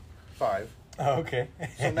GTA 5. Oh, okay.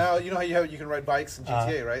 So now you know how you can ride bikes in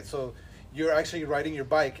GTA, right? So you're actually riding your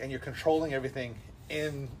bike and you're controlling everything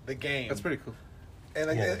in the game. That's pretty cool. And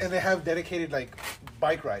like, Yeah. and they have dedicated like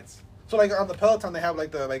bike rides. So like on the Peloton, they have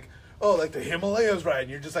like the Himalayas ride. And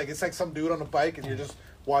you're just like it's like some dude on a bike, and you're just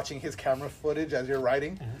watching his camera footage as you're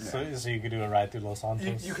riding. so you could do a ride through Los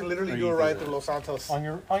Santos. You can literally Or do you a ride could- through Los Santos. On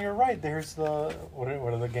your right, there's the what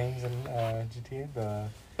are the games in GTA?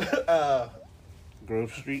 The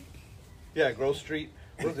Grove Street, Yeah, Grove Street.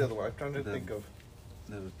 What's the other one? I'm trying to The- think of.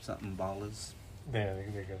 the something ballas, there they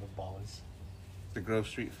go the ballers. the Grove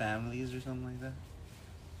Street families or something like that.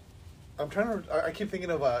 I'm trying to. I keep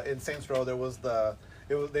thinking of in Saints Row. They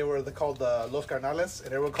were called the Los Carnales, and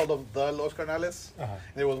everyone called them the Los Carnales. Uh-huh.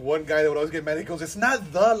 And there was one guy that would always get mad. He goes, "It's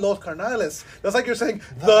not the Los Carnales. That's like you're saying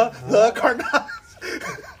the Carnales."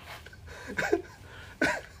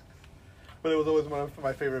 But it was always one of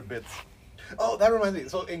my favorite bits. Oh, that reminds me.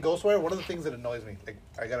 So in Ghostwire, one of the things that annoys me, like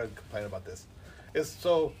I gotta complain about this, is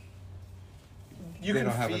so you They can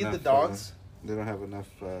don't have feed enough, the dogs. They don't have enough.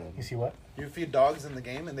 You see what? You feed dogs in the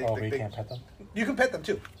game, and Oh, but you can't pet them. You can pet them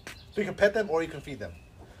too, so you can pet them or you can feed them.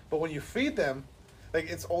 But when you feed them, like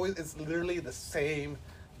it's literally the same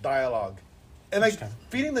dialogue, and like Interesting.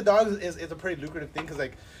 feeding the dogs is a pretty lucrative thing because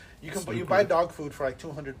like you can It's you buy lucrative. dog food for like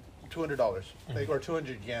 $200 like or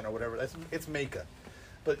 200 yen or whatever. It's Meika,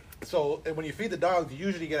 but so and when you feed the dogs, you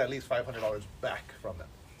usually get at least $500 back from them,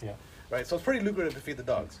 Yeah. right? So it's pretty lucrative to feed the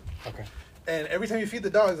dogs. Okay. And every time you feed the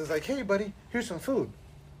dogs, it's like, hey, buddy, here's some food.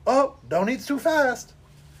 Oh, don't eat too fast.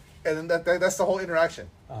 And then that's the whole interaction.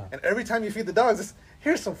 Uh-huh. And every time you feed the dogs, it's,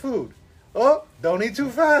 here's some food. Oh, don't eat too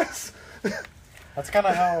fast. That's kind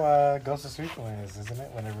of how Ghost of Tsushima is, isn't it?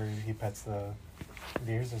 Whenever he pets the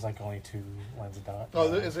deers, there's like only 2 lines of dog.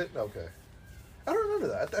 Oh, is it? Okay. I don't remember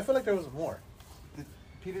that. I feel like there was more.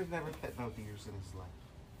 Peter's never pet no deers in his life.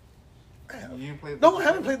 I have. You played? No, I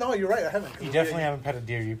haven't played. No, you're right. I haven't. You definitely haven't pet a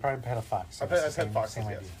deer. You probably pet a fox. So I pet- it's the I pet foxes, same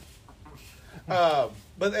yes. idea.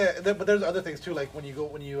 But there's other things too. Like when you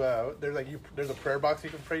there's a prayer box you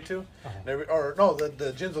can pray to, and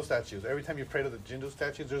the Jinzo statues. Every time you pray to the Jinzo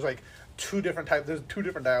statues, there's like 2 different types. There's 2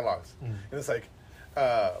 different dialogues, and it's like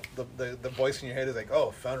the voice in your head is like,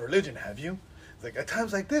 "Oh, found religion, have you?" It's like at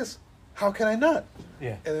times like this, how can I not?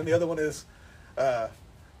 Yeah. And then the other one is, "I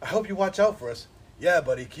hope you watch out for us." Yeah,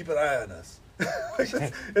 buddy, keep an eye on us.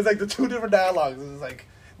 It's like the 2 different dialogues. It's like,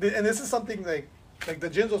 and this is something like the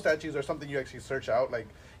Jinzo statues are something you actually search out, like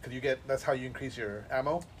because that's how you increase your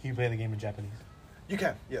ammo. Can you play the game in Japanese? You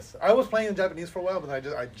can, yes. I was playing in Japanese for a while, but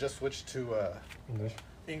I just switched to English?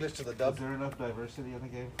 English to the Is dub. there enough diversity in the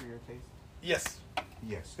game for your taste? Yes,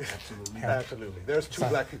 Yes, absolutely. absolutely. There's 2 So-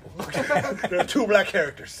 black people. There are 2 black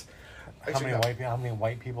characters. How Actually, many no,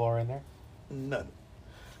 white people are in there? none.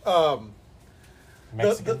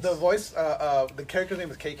 Mexicans? The voice, the character's name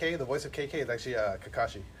is KK. The voice of KK is actually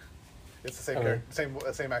Kakashi. It's the same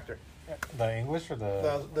Okay. same actor. The English or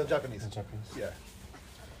the The Japanese. Japanese? Yeah.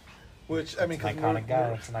 Which I mean, It's an 'cause iconic guy.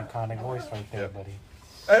 It's an iconic voice right there, Yeah. buddy.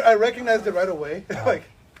 I recognized it right away. Like,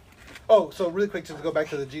 oh, so really quick, just to go back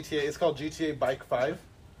to the GTA. It's called GTA Bike 5,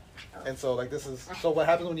 and so like this is so what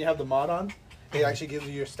happens when you have the mod on. It actually gives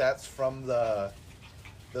you your stats from the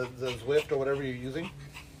Zwift or whatever you're using,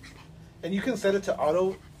 and you can set it to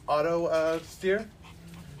auto steer,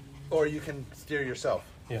 or you can steer yourself.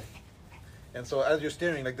 Yeah. And so as you're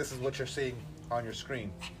steering, like this is what you're seeing on your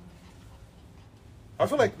screen. I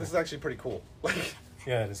feel like this is actually pretty cool. Like,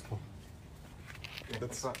 Yeah, it is cool.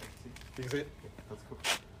 that's That's you can see it. that's cool.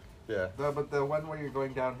 Yeah. But the one where you're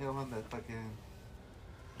going downhill on the fucking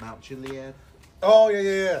Mount Chiliad. Oh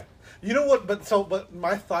yeah. You know what? But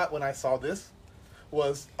my thought when I saw this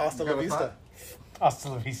was Hasta You La got a Vista. thought? Hasta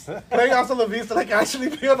la vista. Playing Hasta La Vista, like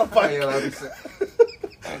actually be on a bike Yeah, that'd be sick.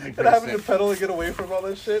 That'd be and pretty having to sick. pedal to get away from all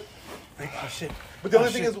this shit. Oh shit. But the Oh,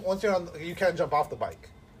 only thing shit. is, once you're on, you can't jump off the bike.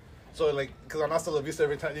 So like, because on Hasta La Vista,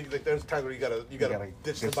 every time like, there's times where you gotta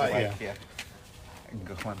ditch the bike. Yeah. And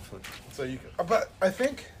go on foot. So you, but I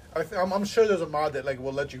think I'm sure there's a mod that like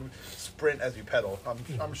will let you sprint as you pedal.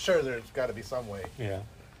 I'm sure there's got to be some way. Yeah.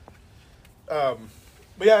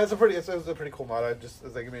 But yeah, it's a pretty cool mod. It's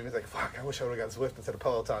like it made me like, fuck, I wish I would have got Zwift instead of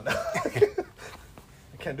Peloton.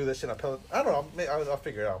 I can't do this shit on Peloton. I don't know. I'll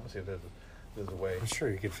figure it out. I'm gonna see if there's a way. I'm sure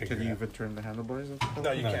you could figure Can it you out. even turn the handlebars? No, you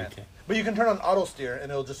No, you can't. can't. But you can turn on auto steer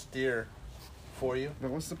and it'll just steer for you.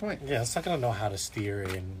 But what's the point? Yeah, it's not gonna know how to steer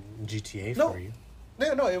in GTA No. for you.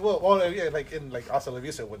 No, it will. Well, yeah, like in like Hasta La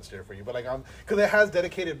Vista, it wouldn't steer for you, but like because it has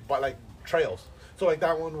dedicated like trails. So like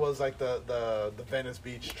that one was like the Venice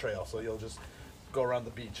Beach trail. So you'll just go around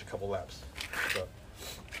the beach a couple laps. So,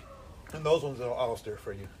 and those ones will auto steer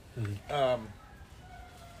for you. Mhm.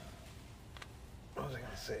 What was I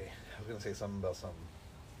gonna say? I was gonna say something about something.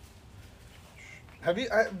 Have you?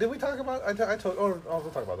 Did we talk about? I told. Or I'll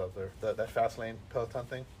talk about that there. That fast lane Peloton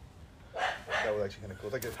thing. That was actually kind of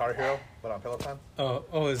cool. It's like Guitar Hero, but on Peloton.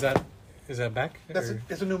 Oh, is that back? Or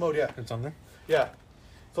It's a new mode, yeah. it's on there. Yeah.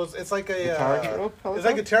 So it's like a Guitar Hero it's Peloton?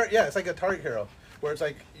 like Guitar it's like Guitar Hero where it's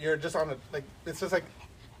like you're just on a like it's just like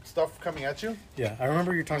stuff coming at you. Yeah, I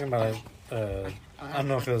remember you talking about. I don't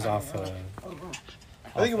know if it was off.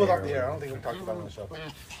 I think it was off the air. I don't think we talked about it on the show.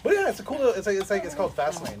 But yeah, it's a cool. It's called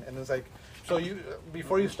Fastlane, and it's like so you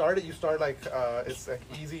before you start it, you start like it's like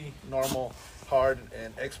easy, normal, hard,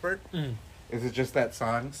 and expert. Is it just that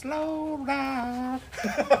song? Slow down.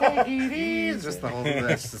 Take it easy. It's just the whole.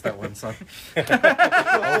 That's just that one song. over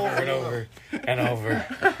and over and over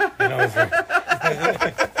and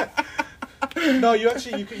over. No, you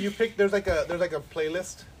actually you pick. There's like a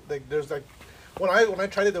playlist. Like there's like when I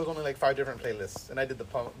tried it, there was only like 5 different playlists, and I did the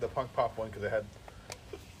punk pop one because it had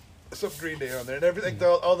some Green Day on there, and everything.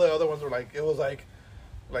 All the other ones were like it was like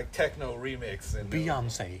techno remix and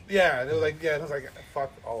Beyonce. Yeah, and it was like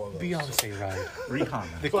fuck all of those. Beyonce ride.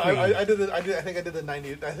 Rihanna. The So Queen. I think I did the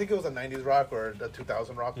 90s. I think it was a 90s rock or a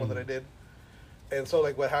 2000 rock one that I did. And so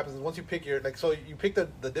like what happens is once you pick your like so you pick the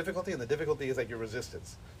difficulty, and the difficulty is like your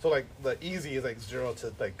resistance. So like the easy is like 0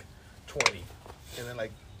 to like 20, and then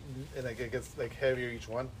like it gets like heavier each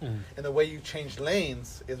one. And the way you change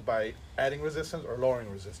lanes is by adding resistance or lowering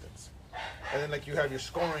resistance. And then like you have your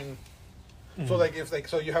scoring. So like if like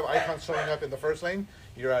so you have icons showing up in the first lane,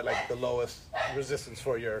 you're at like the lowest resistance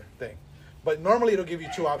for your thing. But normally it'll give you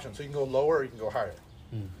 2 options, so you can go lower or you can go higher.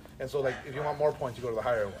 And so like if you want more points, you go to the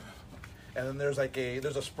higher one. And then there's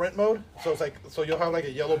a sprint mode, so it's like so you'll have like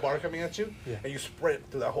a yellow bar coming at you, and you sprint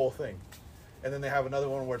through that whole thing. And then they have another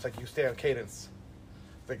one where it's like you stay on cadence,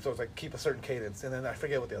 like so it's like keep a certain cadence. And then I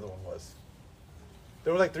forget what the other one was.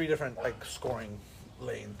 There were like 3 different like scoring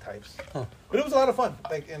lane types, but it was a lot of fun.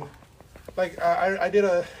 It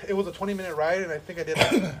was a 20-minute ride, and I think I did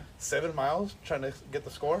like 7 miles trying to get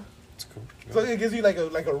the score. It's cool. So it gives you like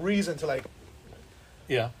a reason to like.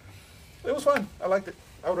 Yeah. It was fun. I liked it.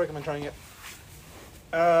 I would recommend trying it.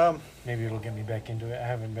 Maybe it'll get me back into it. I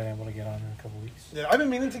haven't been able to get on in a couple weeks. Yeah, I've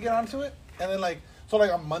been meaning to get onto it, and then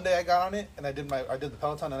on Monday I got on it, and I did the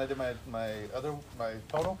Peloton, and I did my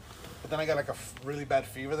total, but then I got like a really bad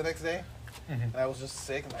fever the next day, and I was just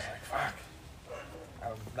sick, and I was like, fuck,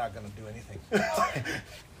 I'm not gonna do anything.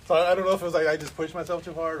 So I don't know if it was like I just pushed myself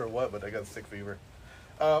too hard or what, but I got a sick fever.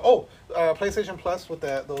 PlayStation Plus with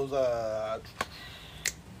those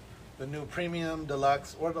the new premium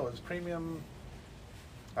deluxe, or no, it's premium.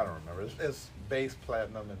 I don't remember. It's base,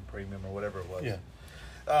 platinum, and premium, or whatever it was.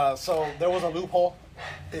 Yeah. So there was a loophole.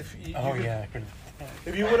 If you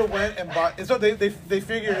would have went and bought, and so they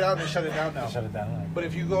figured it out and they shut it down now. Shut it down. But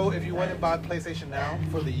if you went and bought PlayStation Now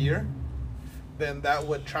for the year, then that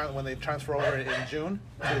would when they transfer over in June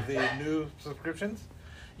to the new subscriptions,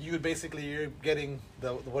 you're getting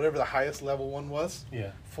the whatever the highest level one was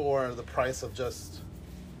Yeah. for the price of just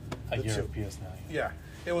A the year two. of PS Now. Yeah,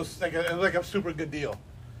 it was like a super good deal.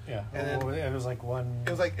 Yeah. And then- Well, it was like one.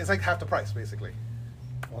 It's like half the price basically.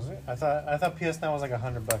 Was it? I thought PS Now was like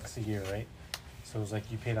 $100 a year, right? So it was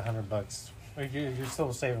like you paid $100. Like you're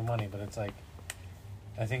still saving money, but it's like,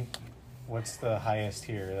 I think, what's the highest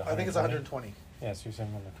here? I think it's 120. Yeah, so you're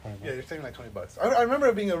saving like $20. Yeah, you're saving like $20. I remember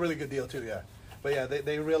it being a really good deal too. Yeah, but yeah,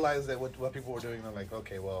 they realized that what people were doing. They're like,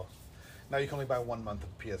 okay, well, now you can only buy 1 month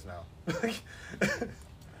of PS Now.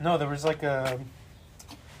 No, there was like a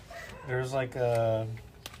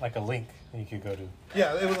link that you could go to.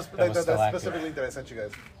 Yeah, it was was that still active. specific link that I sent you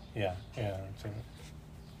guys. Yeah. So,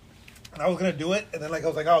 And I was gonna do it, and then I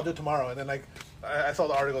was like, oh, I'll do it tomorrow. And then I saw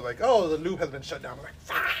the article like, oh, the loop has been shut down. I'm like,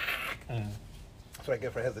 fuck. That's what I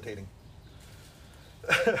get for hesitating.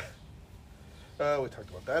 We talked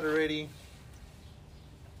about that already.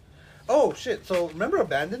 Oh shit! So remember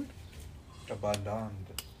Abandoned? Abandoned.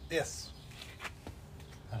 Yes.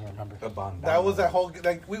 I don't remember. Abandoned. That was that whole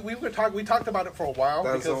like we talked about it for a while.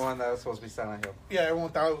 That was the because, one that was supposed to be Silent Hill. Yeah, everyone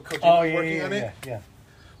thought Kojima Oh, was yeah, working yeah, on it. yeah.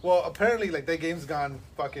 Well, apparently, like that game's gone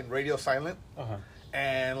fucking radio silent, Uh-huh.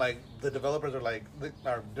 and like the developers are like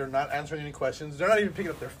they're not answering any questions. They're not even picking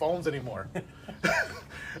up their phones anymore.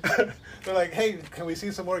 They're like, "Hey, can we see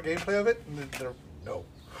some more gameplay of it?" And they're no.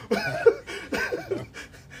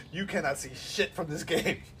 You cannot see shit from this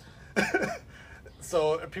game.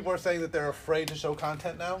 So people are saying that they're afraid to show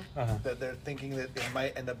content now. Uh-huh. That they're thinking that it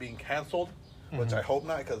might end up being canceled, which I hope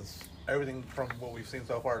not, because everything from what we've seen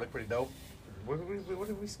so far looked pretty dope. What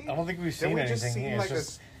have we seen? I don't think we've Did seen we anything. just see It's like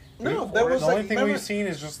just, No, that that was the like only thing remember, we've seen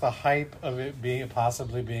is just the hype of it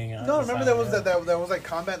possibly being. No, remember there was that was like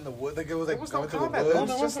combat in the wood. Like it was like There was going no through combat. the It woods. was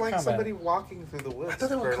there just was like combat. somebody walking through the woods thought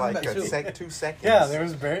there was for like combat, too. 2 seconds. Yeah, there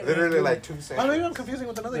was literally like 2 seconds. Oh, maybe I'm confusing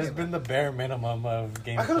with another There's game. been the bare minimum of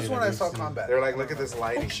gameplay. I could have sworn that I we've saw seen. combat. They're like, look at this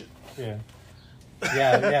lighting. Yeah.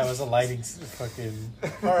 Yeah, it was a lighting fucking.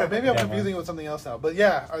 All right, maybe I'm demo. confusing with something else now. But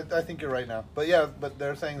yeah, I think you're right now. But yeah, but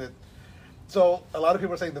they're saying that. So a lot of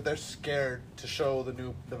people are saying that they're scared to show the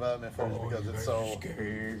new development footage because it's so.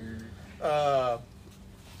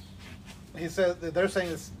 He said that they're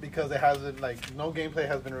saying it's because it hasn't like no gameplay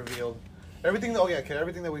has been revealed. Everything. Oh yeah, okay.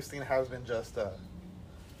 Everything that we've seen has been just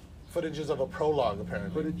footages of a prologue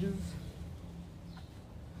apparently.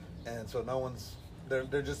 And so no one's.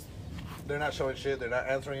 They're not showing shit. They're not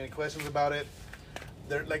answering any questions about it.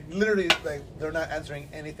 They're like literally like they're not answering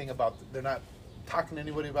anything about. They're not talking to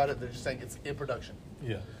anybody about it. They're just saying it's in production.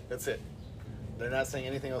 Yeah. That's it. They're not saying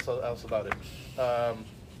anything else about it.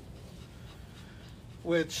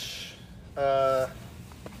 Which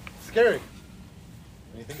scary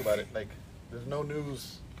when you think about it. Like there's no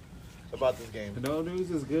news about this game. No news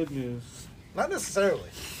is good news. Not necessarily.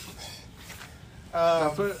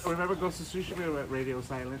 That's what, remember Ghost of Tsushima went radio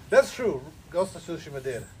silent? That's true. Ghost of Tsushima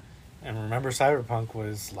did. And remember, Cyberpunk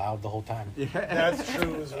was loud the whole time. Yeah. That's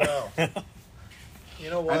true as well. You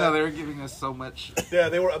know what? I know they were giving us so much, Yeah,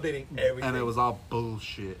 they were updating everything. and it was all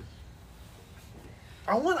bullshit.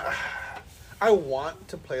 I want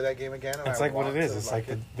to play that game again. And It's I like what want it is. to It's like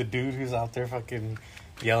it. the dude who's out there fucking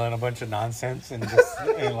yelling a bunch of nonsense and just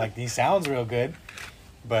and like he sounds real good,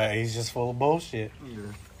 but he's just full of bullshit. Yeah.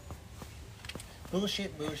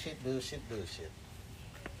 Bullshit.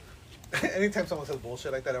 Anytime someone says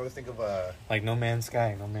bullshit like that, I always think of Like No Man's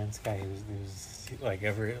Sky. He was like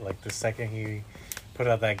the second he put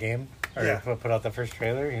out that game or Yeah. put out the first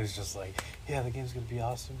trailer, he was just like, yeah, the game's gonna be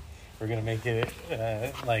awesome. We're gonna make it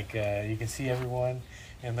you can see everyone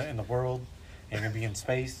in the world, and you're gonna be in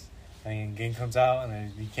space. And the game comes out, and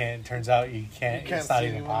then you can't. It turns out you can't. It's not see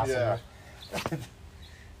even anyone, possible. yeah.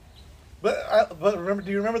 But remember?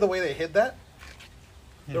 Do you remember the way they hid that?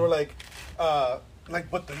 They were like,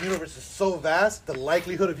 but the universe is so vast, the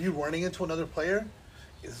likelihood of you running into another player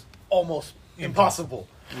is almost impossible.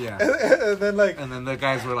 Yeah. And then like And then the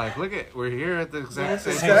guys were like, look it, we're here at the exact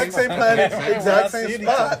same exact same planet, We're exact not same seeing each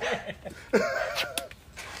spot.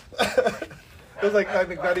 It was like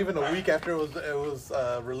not even a week after it was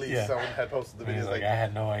released. Yeah. Someone had posted the And he's video like, I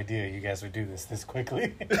had no idea you guys would do this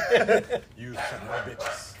quickly. "You son of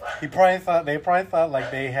bitches." They probably thought like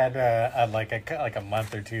they had like a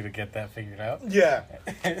month or two to get that figured out. Yeah,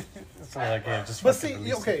 So like yeah, just. but fucking see,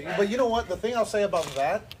 release okay, it. but you know what? The thing I'll say about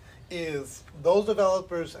that is those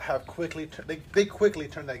developers have they quickly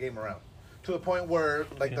turned that game around to the point where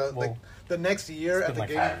like Yeah, well, the next year it's at been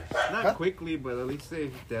the like game. 5 years. Not Huh? quickly, but at least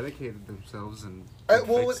they've dedicated themselves and.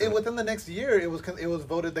 Well, fixed it. within the next year, it was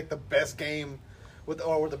voted like the best game with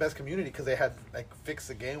the best community because they had like fixed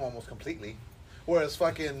the game almost completely. Whereas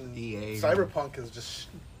fucking EA. Cyberpunk is just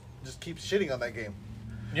just keep shitting on that game.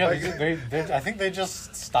 Yeah, Like- I think they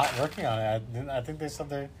just stopped working on it. I think they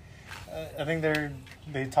said I think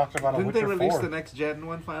they talked about Didn't a they Witcher release 4. the next gen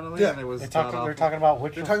one finally? Yeah. And it was They're god-awful? talking about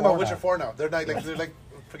Witcher. They're talking 4 about Witcher now. 4 now. They're like,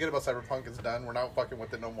 forget about Cyberpunk. It's done. We're not fucking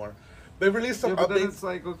with it no more. They released some Yeah, but then updates. it's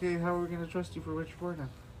like, okay, how are we gonna trust you for Witcher 4 now?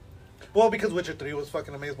 Well, because Witcher 3 was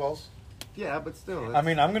fucking amazeballs. Yeah, but still. I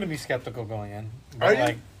mean, I'm going to be skeptical going in. But Are you?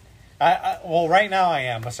 like, well, right now I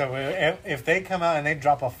am. So if they come out and they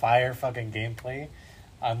drop a fire fucking gameplay,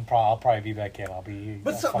 I'll probably be back in. I'll be.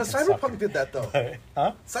 But a fucking Cyberpunk sucker. did that though.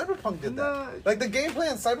 Huh? Cyberpunk did No. that. Like the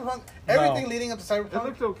gameplay in Cyberpunk, everything leading up to it Cyberpunk.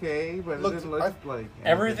 looked okay, but Looked- it didn't look like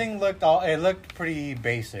Everything looked pretty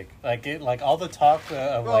basic. Like all the talk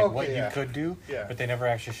of like okay, what yeah. you could do, Yeah. but they never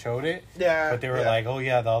actually showed it. Yeah, But they were yeah. like, oh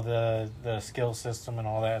yeah, all the skill system and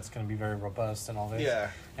all that, it's going to be very robust and all this.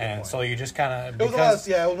 Yeah, good And point. so you just kind of It was a lot of-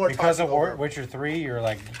 yeah, it was more because talked of over. Witcher 3, you're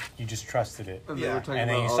like you just trusted it. And Yeah. they were talking And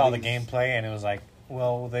then about you all saw the these- gameplay, and it was like,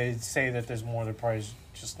 well, they say that there's more. They're probably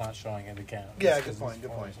just not showing it again. Yeah, It's good 'cause point. it's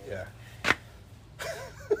Good point. spoilers. Yeah.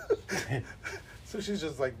 So she's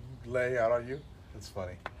just like laying out on you. That's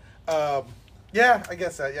funny. Yeah, I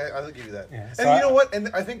guess that. Yeah, I'll give you that. Yeah, And so you know what? And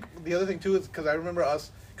I think the other thing too is because I remember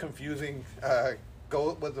us confusing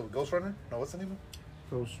Ghost Runner? No, what's the name of it?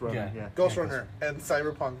 Ghost Runner, yeah. Ghost Yeah, Runner and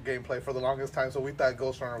Cyberpunk gameplay for the longest time. So we thought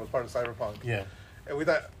Ghost Runner was part of Cyberpunk. Yeah. And we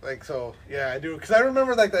thought, like, so, yeah, I do. Because I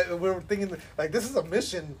remember, like, that we were thinking, like, this is a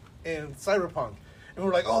mission in Cyberpunk. And we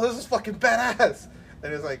were like, oh, this is fucking badass.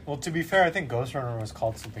 And it's like, Well, to be fair, I think Ghost Runner was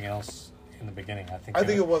called something else in the beginning. I think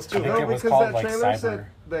it was, too. I think No, it was because called that like trailer Cyber. said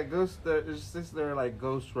that they're like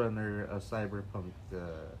Ghost Runner, a cyberpunk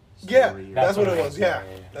yeah, story. that's what it what was. Yeah,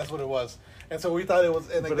 yeah. that's what it was. And so we thought it was,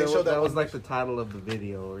 and like, But they showed that was one- like the title of the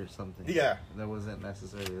video or something. Yeah. That wasn't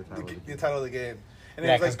necessarily the title. the title of the game. And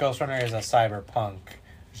Yeah, it because was like, Ghost Runner is a cyberpunk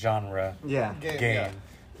genre Yeah. game. game,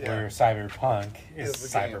 Yeah. where cyberpunk is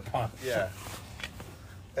It's the game. cyberpunk. Yeah.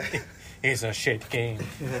 It's a shit game.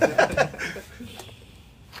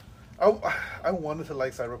 I wanted to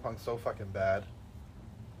like Cyberpunk so fucking bad.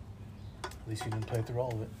 At least you didn't play through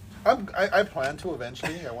all of it. I plan to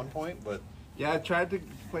eventually at one point, but Yeah, I tried to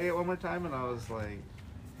play it one more time and I was like,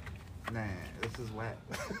 nah, this is whack.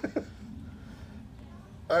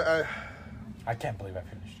 I can't believe I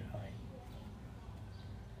finished it.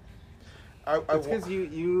 It's because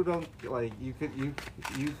you don't like you could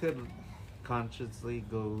consciously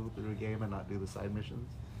go through a game and not do the side missions.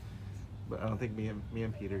 But I don't think me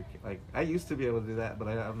and Peter like I used to be able to do that, but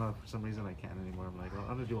I don't know for some reason I can't anymore. I'm like, well,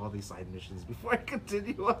 I'm gonna do all these side missions before I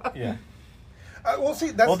continue on. Yeah. well, see,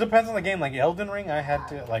 that's Well, it depends on the game. Like Elden Ring, I had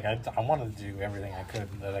to like I wanted to do everything I could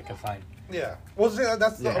that I could find. yeah. Well, see,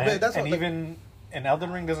 that's Yeah. And, that's and what, even and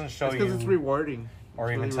Elden Ring doesn't show It's because you it's rewarding. or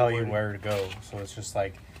It's even really tell rewarding. you where to go. So it's just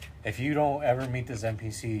like if you don't ever meet this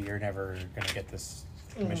NPC, you're never gonna get this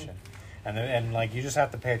mission. And like you just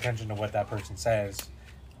have to pay attention to what that person says.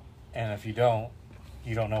 And if you don't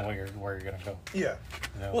know where you're gonna go. Yeah.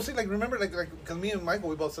 You know? Well, see, like remember, like because me and Michael,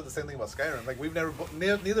 we both said the same thing about Skyrim. Like we've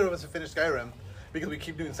neither of us have finished Skyrim because we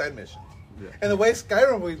keep doing side missions. Yeah. And the way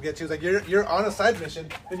Skyrim would get you is like you're on a side mission,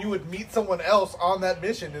 then you would meet someone else on that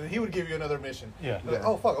mission, and he would give you another mission. Yeah. Like, Yeah.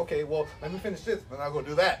 oh fuck, okay, well let me finish this, then I'll go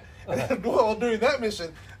do that. And then while doing that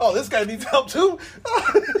mission, oh this guy needs help too.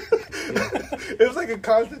 It was like a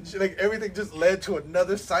constant, like everything just led to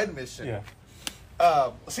another side mission. Yeah.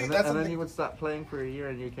 See, And that's then something. you would stop playing for a year,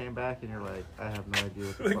 and you came back, and you're like, I have no idea.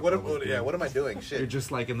 What the Like fuck what? I was doing. What am I doing? You're Shit.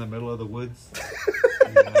 just like in the middle of the woods.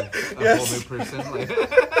 You're like a Yes. whole new person. Like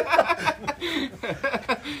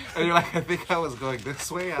and you're like, I think I was going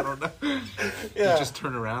this way. I don't know. Yeah. You just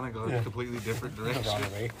turn around and go in Yeah. a completely different The direction.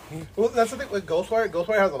 wrong way. Well, that's the thing with Ghostwire.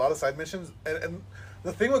 Ghostwire has a lot of side missions, and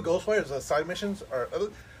the thing with Ghostwire is the side missions are.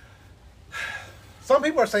 Some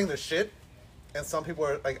people are saying they're shit, and some people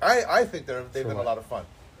are like I think they've been a what? lot of fun.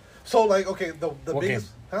 So like okay, the What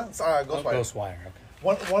biggest Ghostwire. Ghostwire.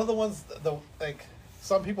 Okay. One of the ones like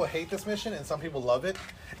some people hate this mission and some people love it,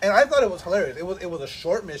 and I thought it was hilarious. It was a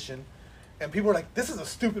short mission, and people were like, "This is a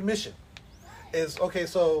stupid mission." Is okay,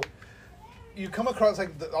 so you come across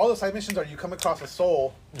like all the side missions are you come across a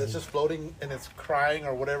soul that's just floating and it's crying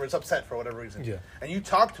or whatever, it's upset for whatever reason. Yeah. And you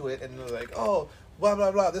talk to it and they're like, "Oh, blah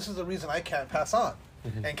blah blah. This is the reason I can't pass on."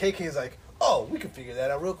 And KK is like, "Oh, we can figure that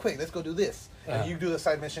out real quick. Let's go do this." And you do the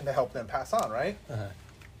side mission to help them pass on, right? Uh-huh.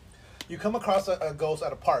 You come across a ghost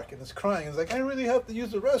at a park and it's crying. It's like, I really have to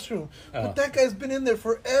use the restroom, Oh. but that guy's been in there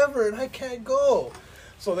forever and I can't go.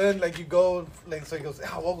 So then, like, you go, like, so he goes,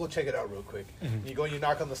 oh, we'll go check it out real quick. You go and you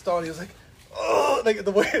knock on the stall and he's like, oh, like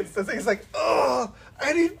the way it's like, oh,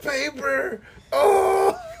 I need paper.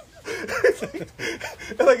 Oh,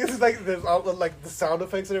 It's like there's all like the sound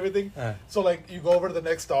effects and everything. So like you go over to the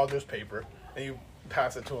next stall, there's paper, and you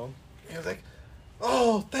pass it to him. And he's like,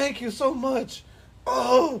 "Oh, thank you so much.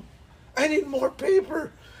 Oh, I need more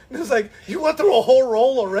paper." And it's like, you went through a whole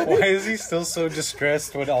roll already. Why is he still so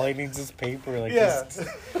distressed when all he needs is paper? Like, Yeah.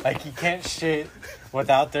 like he can't shit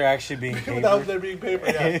without there actually being paper. Without there being paper,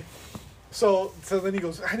 yeah. So then he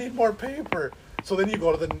goes, "I need more paper." So then you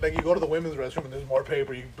go to the women's restroom and there's more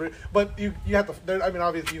paper. But you have to. I mean,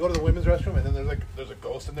 obviously you go to the women's restroom and then there's a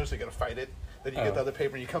ghost in there, so you gotta fight it. Then you get the other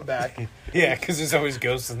paper and you come back. Yeah, because there's always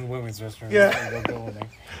ghosts in the women's restroom. Yeah. Don't go in there.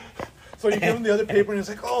 So you give him the other paper and he's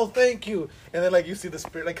like, "Oh, thank you." And then like you see the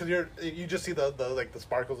spirit, like, because you just see the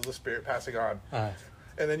sparkles of the spirit passing on.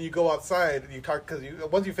 And then you go outside and you talk, because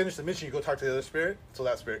once you finish the mission, you go talk to the other spirit, so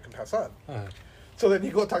that spirit can pass on. So then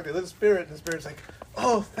you go talk to the other spirit, and the spirit's like,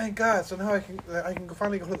 "Oh, thank God! So now I can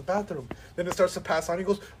finally go to the bathroom." Then it starts to pass on. He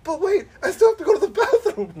goes, "But wait, I still have to go to the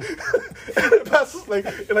bathroom." And it passes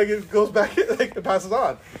it goes back, like it passes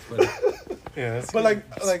on. Yeah, that's But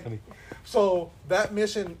that's funny. so that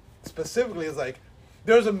mission specifically is like,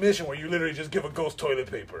 there's a mission where you literally just give a ghost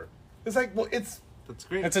toilet paper. It's like, well, That's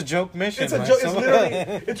great. It's a joke mission. it's a man. joke. It's literally.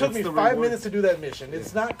 It took It's me the 5 reward. minutes to do that mission.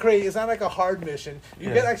 It's not crazy. It's not like a hard mission. You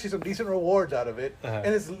Yeah. get actually some decent rewards out of it, Uh-huh.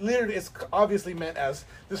 and it's obviously meant as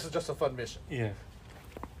this is just a fun mission. Yeah.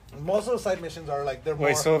 Most of the side missions are like they're more.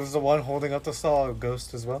 Wait, so is the one holding up the stall a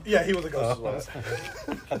ghost as well? Yeah, he was a ghost as well.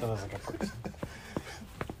 I thought it was like a person.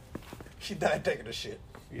 She died taking a shit.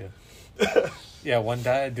 Yeah. Yeah, one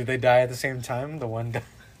died. Did they die at the same time? The one died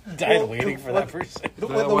Well, waiting for that person. The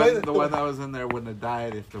The one that was in there wouldn't have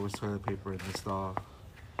died if there was toilet paper in the stall.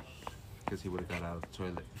 Because he would have got out of the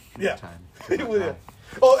toilet in Yeah. time. He would, yeah.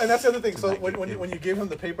 Oh, and that's the other thing. So Like when you give him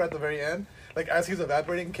the paper at the very end, like as he's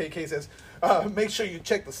evaporating, KK says, "Make sure you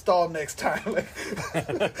check the stall next time."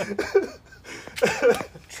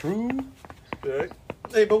 True. Right?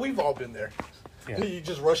 Hey, but we've all been there. Yeah. You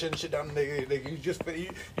just rush in shit down, and you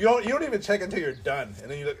don't even check until you're done, and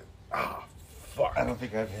then you're like, fuck. I don't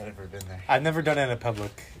think I've ever been there. I've never done it in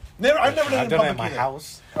public. I've never done I've it in done public it in my either.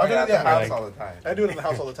 house. I've done it in the house like- all the time. I do it in the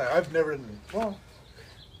house all the time. I've never done. Well,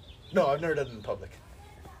 no, I've never done it in public.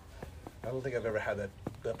 I don't think I've ever had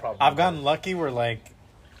that problem. I've gotten lucky where like,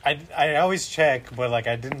 I always check, but like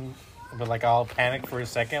I didn't, but like I'll panic for a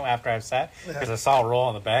second after I've sat because I saw a roll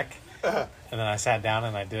on the back, and then I sat down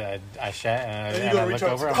and I shat and you I go looked reach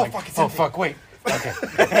over. out, I'm oh, like, fuck, it's oh empty. fuck, wait,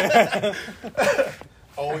 okay.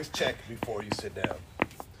 Always check before you sit down.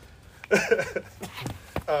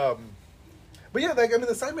 But yeah, like I mean,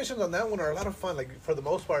 the side missions on that one are a lot of fun. Like for the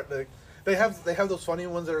most part, they have those funny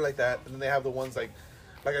ones that are like that, and then they have the ones like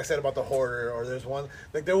I said about the hoarder, or there's one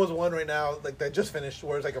like there was one right now like that just finished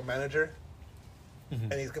where it's like a manager,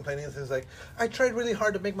 and he's complaining and says like, "I tried really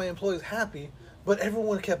hard to make my employees happy, but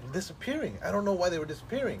everyone kept disappearing. I don't know why they were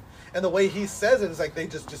disappearing." And the way he says it is like they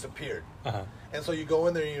just disappeared. Uh-huh. And so you go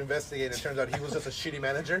in there and you investigate, and it turns out he was just a shitty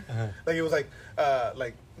manager. Like it was like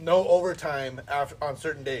no overtime on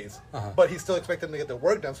certain days, but he still expected them to get their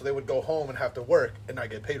work done, so they would go home and have to work and not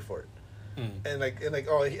get paid for it. And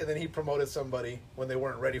then he promoted somebody when they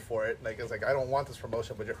weren't ready for it. Like it's like, "I don't want this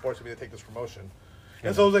promotion, but you're forcing me to take this promotion."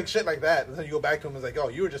 And so it was like shit like that. And then you go back to him and it's like, "Oh,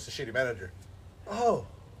 you were just a shitty manager." Oh,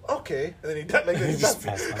 okay. And then he died. Like You he just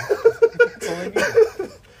died. passed on. That's all I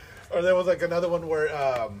need. Or there was like another one where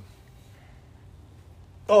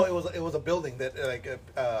it was a building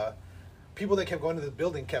that people that kept going to this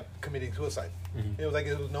building kept committing suicide. It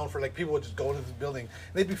was known for like people would just go into this building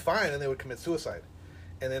and they'd be fine and they would commit suicide.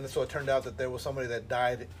 And then so it turned out that there was somebody that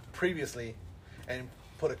died previously and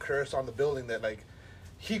put a curse on the building that like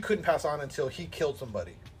he couldn't pass on until he killed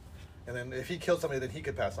somebody. And then if he killed somebody, then he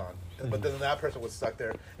could pass on. But then that person was stuck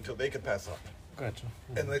there until they could pass on. Gotcha.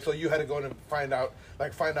 And like so you had to go in and find out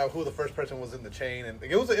who the first person was in the chain, and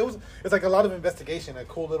it's like a lot of investigation, a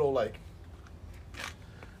cool little like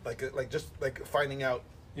just finding out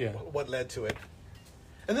Yeah. what led to it.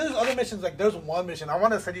 And then there's other missions, like there's one mission I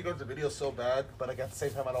want to send you guys the video so bad, but like at the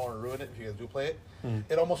same time I don't want to ruin it if you guys do play it.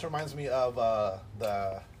 It almost reminds me of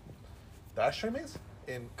the ashtray maze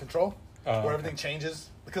in Control, Oh, where okay. everything changes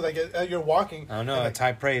because like you're walking. I don't know. and, It's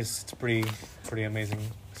high praise. It's pretty amazing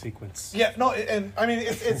sequence. Yeah, no, and I mean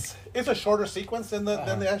it's a shorter sequence than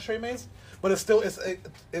the ashtray maze, but it's still it's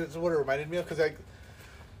what it reminded me of because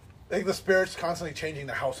like the spirit's constantly changing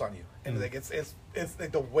the house on you, and like it's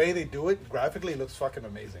like the way they do it graphically looks fucking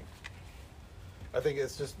amazing. I think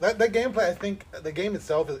it's just that gameplay. I think the game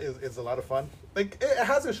itself is a lot of fun. Like it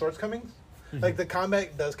has its shortcomings. Like the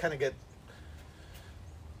combat does kind of get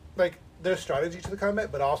like there's strategy to the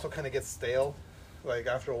combat, but also kind of gets stale. Like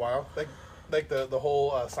after a while, like like the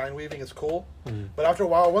whole sign weaving is cool, but after a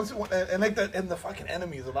while, and the fucking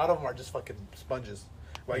enemies, a lot of them are just fucking sponges.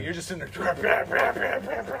 Like you're just in there, Yeah,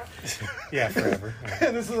 forever. Yeah.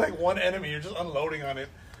 and this is like one enemy. You're just unloading on it.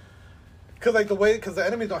 Cause the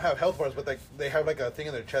enemies don't have health bars, but like they have like a thing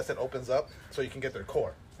in their chest that opens up so you can get their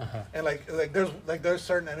core. And there's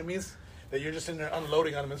certain enemies that you're just in there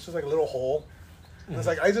unloading on them. It's just like a little hole. And it's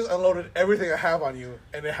like I just unloaded everything I have on you,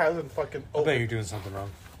 and it hasn't fucking I bet opened. you're doing something wrong.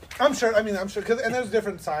 I'm sure. I mean, I'm sure. And there's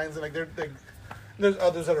different signs, and like there's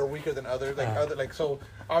others that are weaker than others. So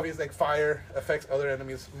obviously, like fire affects other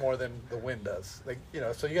enemies more than the wind does. Like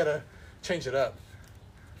so you gotta change it up.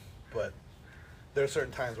 But there are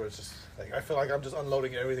certain times where it's just like I feel like I'm just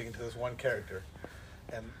unloading everything into this one character,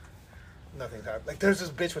 and nothing's happening. Like there's this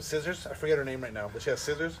bitch with scissors. I forget her name right now, but she has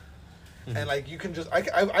scissors, and like you can just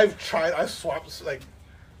I've swapped like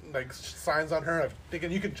signs on her. I'm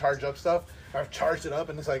thinking you can charge up stuff. I've charged it up,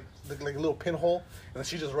 and it's like a little pinhole, and then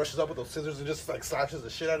she just rushes up with those scissors and just like slashes the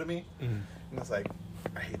shit out of me. And it's like,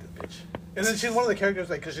 I hate this bitch. And then she's one of the characters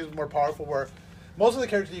like because she's more powerful. Where most of the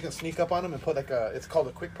characters you can sneak up on them and put like it's called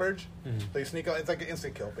a quick purge. So you sneak up, it's like an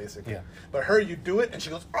instant kill basically. Yeah. But her, you do it, and she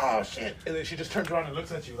goes, oh shit, and then she just turns around and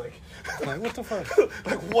looks at you like, Like, what the fuck?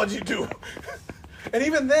 like what'd you do? And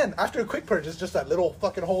even then, after a quick purge, it's just that little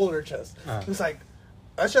fucking hole in her chest. It's like,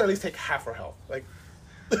 I should at least take half her health. Like,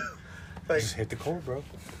 Just hit the core, bro.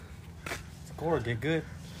 It's the core. Get good.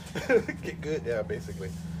 get good, yeah, basically.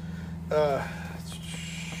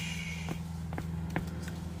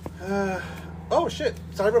 Oh shit!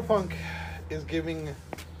 Cyberpunk is giving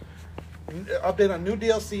update on new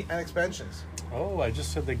DLC and expansions. Oh, I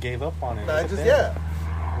just said they gave up on it. I Look at just them.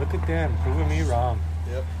 yeah. Look at them, proving me wrong,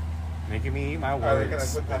 Yep. making me eat my Are they gonna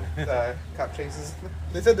words. put cop chases?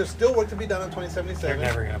 They said there's still work to be done in They're 2077.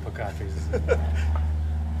 never gonna put coffees.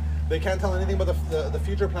 They can't tell anything about the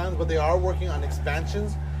future plans, but they are working on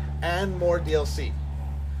expansions and more DLC.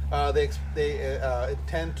 They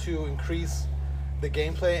intend to increase the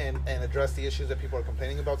gameplay and address the issues that people are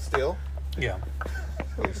complaining about still, Yeah.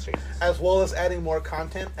 Police chases. as well as adding more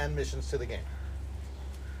content and missions to the game.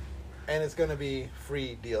 And it's going to be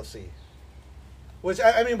free DLC. Which,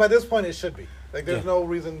 I mean, by this point, it should be. Like, there's Yeah. no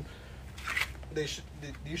reason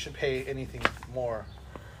you should pay anything more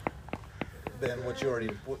than what you already...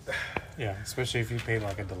 Yeah, especially if you paid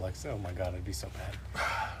like a deluxe. Oh my god, it'd be so bad.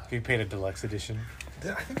 If you paid a deluxe edition,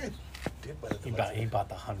 I think I did buy the he deluxe bought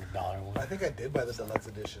the $100 one. I think I did buy the deluxe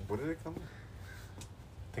edition. What did it come with?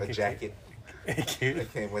 I think A it jacket. came-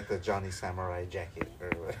 It came with the Johnny Samurai jacket. Or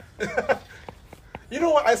what? You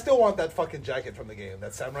know what? I still want that fucking jacket from the game.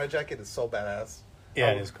 That samurai jacket is so badass. Yeah,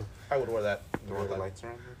 I it would- is cool. I would wear that. The one with the lights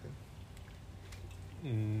around it?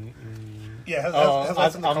 Yeah, it has Oh,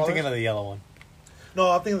 lights in the I'm colors. thinking of the yellow one. No,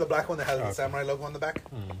 I'm thinking of the black one that has the Okay. samurai logo on the back.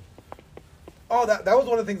 Oh, that was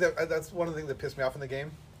one of the things that's one of the things that pissed me off in the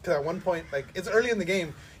game. Because at one point, like it's early in the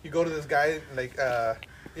game, you go to this guy like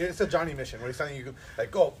it's a Johnny mission where he's telling you like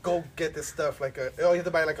go get this stuff like you have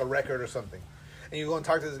to buy like a record or something, and you go and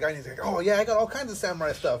talk to this guy and he's like, oh yeah, I got all kinds of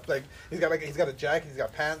samurai stuff. Like he's got a jacket, he's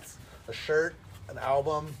got pants, a shirt, an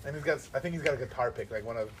album, and I think he's got a guitar pick, like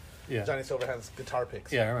one of Yeah. Johnny Silverhand's guitar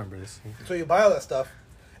picks. Yeah, I remember this. So you buy all that stuff,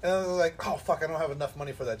 and then I was like, oh fuck, I don't have enough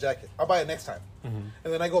money for that jacket. I'll buy it next time. And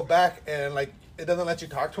then I go back and like it doesn't let you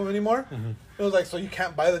talk to him anymore. It was like, so you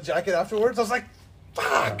can't buy the jacket afterwards. I was like,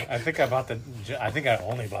 fuck. I think I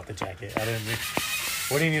only bought the jacket. I didn't.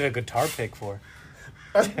 What do you need a guitar pick for?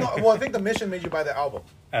 I think the mission made you buy the album.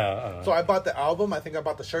 So I bought the album. I think I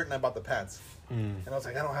bought the shirt and I bought the pants. And I was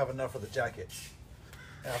like, I don't have enough for the jacket.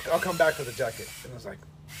 And I'll come back for the jacket. And I was like,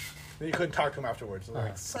 then you couldn't talk to him afterwards. I was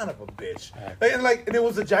like, son of a bitch. And it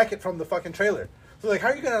was the jacket from the fucking trailer. So like, how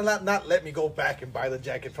are you gonna not let me go back and buy the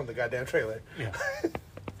jacket from the goddamn trailer? Yeah.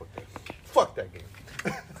 Fuck that game.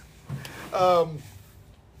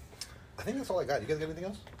 I think that's all I got. You guys got anything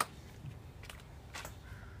else?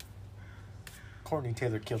 Courtney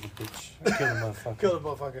Taylor killed the bitch. Killed the motherfucker. Kill the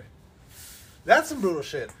motherfucker. That's some brutal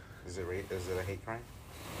shit. Is it a hate crime?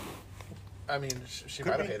 I mean, she Could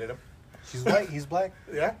might have be. hated him. She's white. He's black.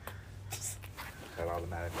 Yeah. That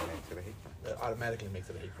automatically makes it a hate crime. That automatically makes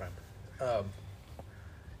it a hate crime.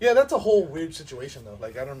 Yeah, that's a whole weird situation though.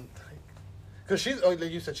 Like I don't, because she's like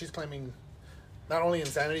you said, she's claiming not only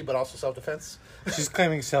insanity but also self-defense. She's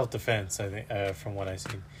claiming self-defense. I think, from what I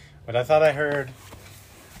seen, but I thought I heard.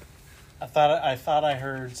 I thought I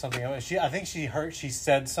heard something. I think she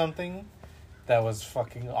said something that was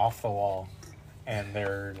fucking off the wall, and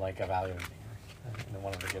they're like evaluating her. And they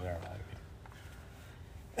wanted to get her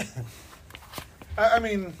evaluated. I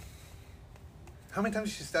mean, how many times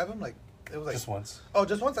did she stab him? Like It was like Just once. Oh,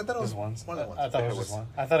 just once. I thought it was Just once. More than once. I thought it was just one.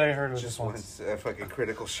 I thought I heard it was Just just once. once, a fucking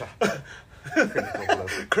critical shot. Critical blow.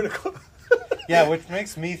 Critical. Yeah, which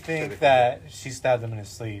makes me think that she stabbed him in his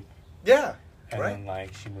sleep, Yeah. and Right. then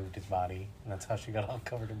like she moved his body, and that's how she got all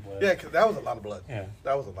covered in blood. Yeah, 'cause that was a lot of blood. Yeah,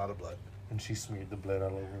 That was a lot of blood. and she smeared the blood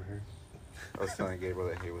all over her. I was telling Gabriel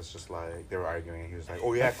that he was just like, they were arguing, and he was like,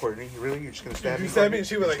 "Oh yeah, Courtney, really? You're just gonna stab You me? stabbed Courtney? me?" And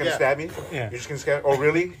she was You're like, just gonna "Yeah." stab me? Yeah. You're just gonna stab? Oh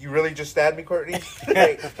really? You really just stabbed me, Courtney?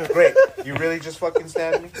 Great, great. You really just fucking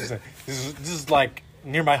stabbed me? This is like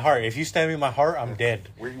near my heart. If you stab me in my heart, I'm dead.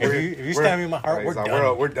 If you stab me in my heart, we're like,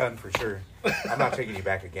 done. We're done for sure. I'm not taking you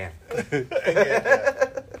back again."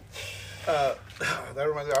 That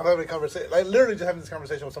reminds me. I was having a conversation. Like literally just having this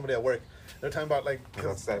conversation with somebody at work. They're talking about like.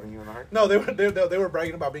 About stabbing you in the heart? No, they were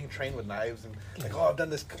bragging about being trained with knives and like, oh, I've done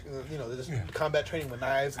this, this combat training with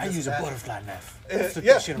knives. And I this use a and that. butterfly knife. Flip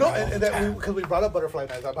Yeah, that shit no, around all and the that time. because we brought up butterfly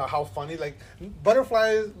knives about how funny like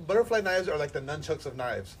butterfly knives are like the nunchucks of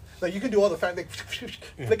knives. Like you can do all the like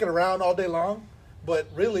flick it around all day long, but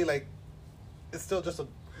really like it's still just a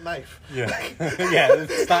knife. Yeah, yeah.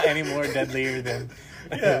 It's not any more deadlier than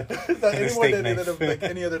Yeah, it's not than a any more steak deadly knife. than like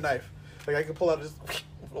any other knife. Like I could pull out just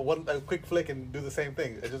a quick flick and do the same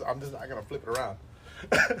thing. I'm just not gonna flip it around.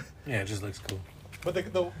 Yeah, it just looks cool. But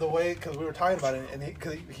the way, because we were talking about it, and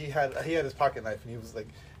because he had his pocket knife, and he was like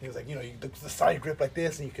the side grip like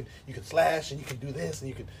this, and you can slash, and you can do this, and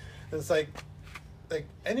you can. And it's like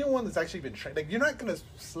anyone that's actually been trained, like you're not gonna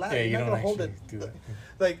slash, Yeah, you're you not don't gonna hold it. actually do that.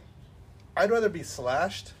 Like I'd rather be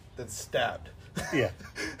slashed than stabbed. Yeah.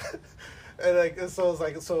 And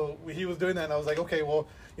so he was doing that, and I was like, okay, well,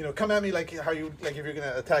 come at me like how you like if you're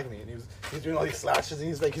gonna attack me. And he's doing all these slashes, and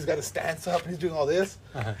he's got his stance up, and he's doing all this.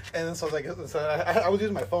 Uh-huh. And then so I was like, I was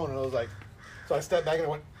using my phone, and I was like, so I stepped back and I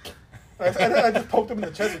went, I just poked him in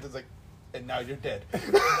the chest, and it's like, and now you're dead.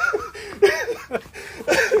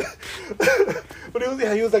 But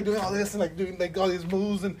he was like doing all this and like doing like all these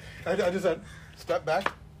moves, and I just said, step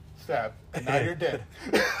back, stab, and now you're dead.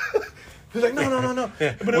 He's like, no.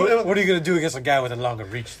 Yeah. But What are you gonna do against a guy with a longer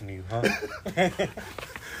reach than you, huh?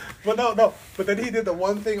 But no. But then he did the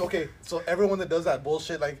one thing. Okay, so everyone that does that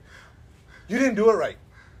bullshit, like, you didn't do it right.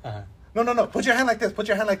 Uh-huh. No. Put your hand like this. Put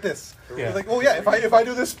your hand like this. Yeah. He's like, oh yeah, if I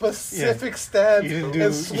do this specific stab, You didn't and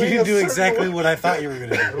do swing a certain exactly way- what I thought you were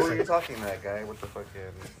gonna Who are do. you talking to, that guy with the fucking...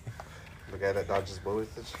 The guy that dodges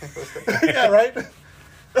bullets and shit? Yeah, right.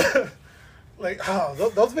 Like,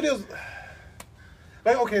 those videos.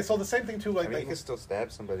 Like, okay, so the same thing too. I Like, mean, you can still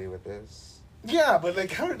stab somebody with this. yeah, but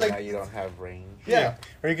like, how Now like, you don't have range. yeah.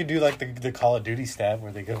 Or you could do like the Call of Duty stab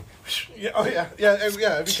where they go. Yeah, oh yeah,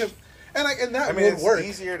 because and that I mean, would it's work.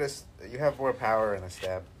 easier to... You have more power in a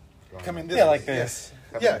stab. Coming this Yeah, way. like this.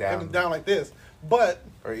 Coming down like this, but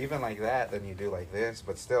Or even like that, then you do like this,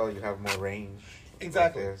 but still you have more range.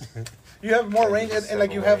 Exactly. Like this. you have more Like, range you and step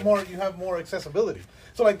like you away. have more accessibility.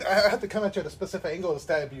 So like I have to come at you at a specific angle to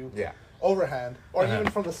stab you. Yeah. Overhand, or Uh-huh.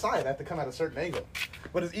 even from the side, I have to come at a certain angle.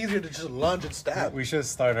 But it's easier to just lunge and stab. We should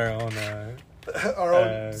start our own. Our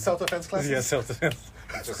own self-defense classes. Yeah, self defense.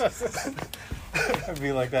 It'd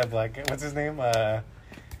be like that black guy. What's his name?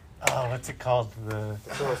 What's it called?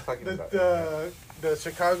 That's what I was talking about. The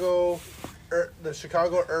Chicago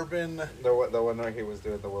urban. The one where he was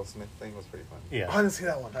doing the Will Smith thing was pretty fun. Yeah. Oh, I didn't see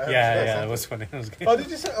that one. I haven't seen Yeah, that it was funny. It was good. Oh, did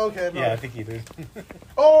you say? Okay. No. Yeah, I think he did.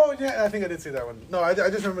 Oh, yeah. I think I did see that one. No, I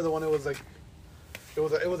just remember the one. It was like, it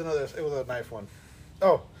was a knife one.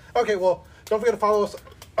 Oh, okay. Well, don't forget to follow us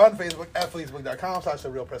on Facebook at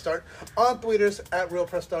facebook.com/TheRealPressStart, on Twitters at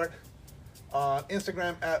RealPressStart, on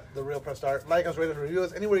Instagram at TheRealPressStart. Like us, rate us, review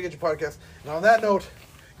us, anywhere you get your podcast. And on that note,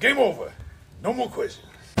 game over. No more questions.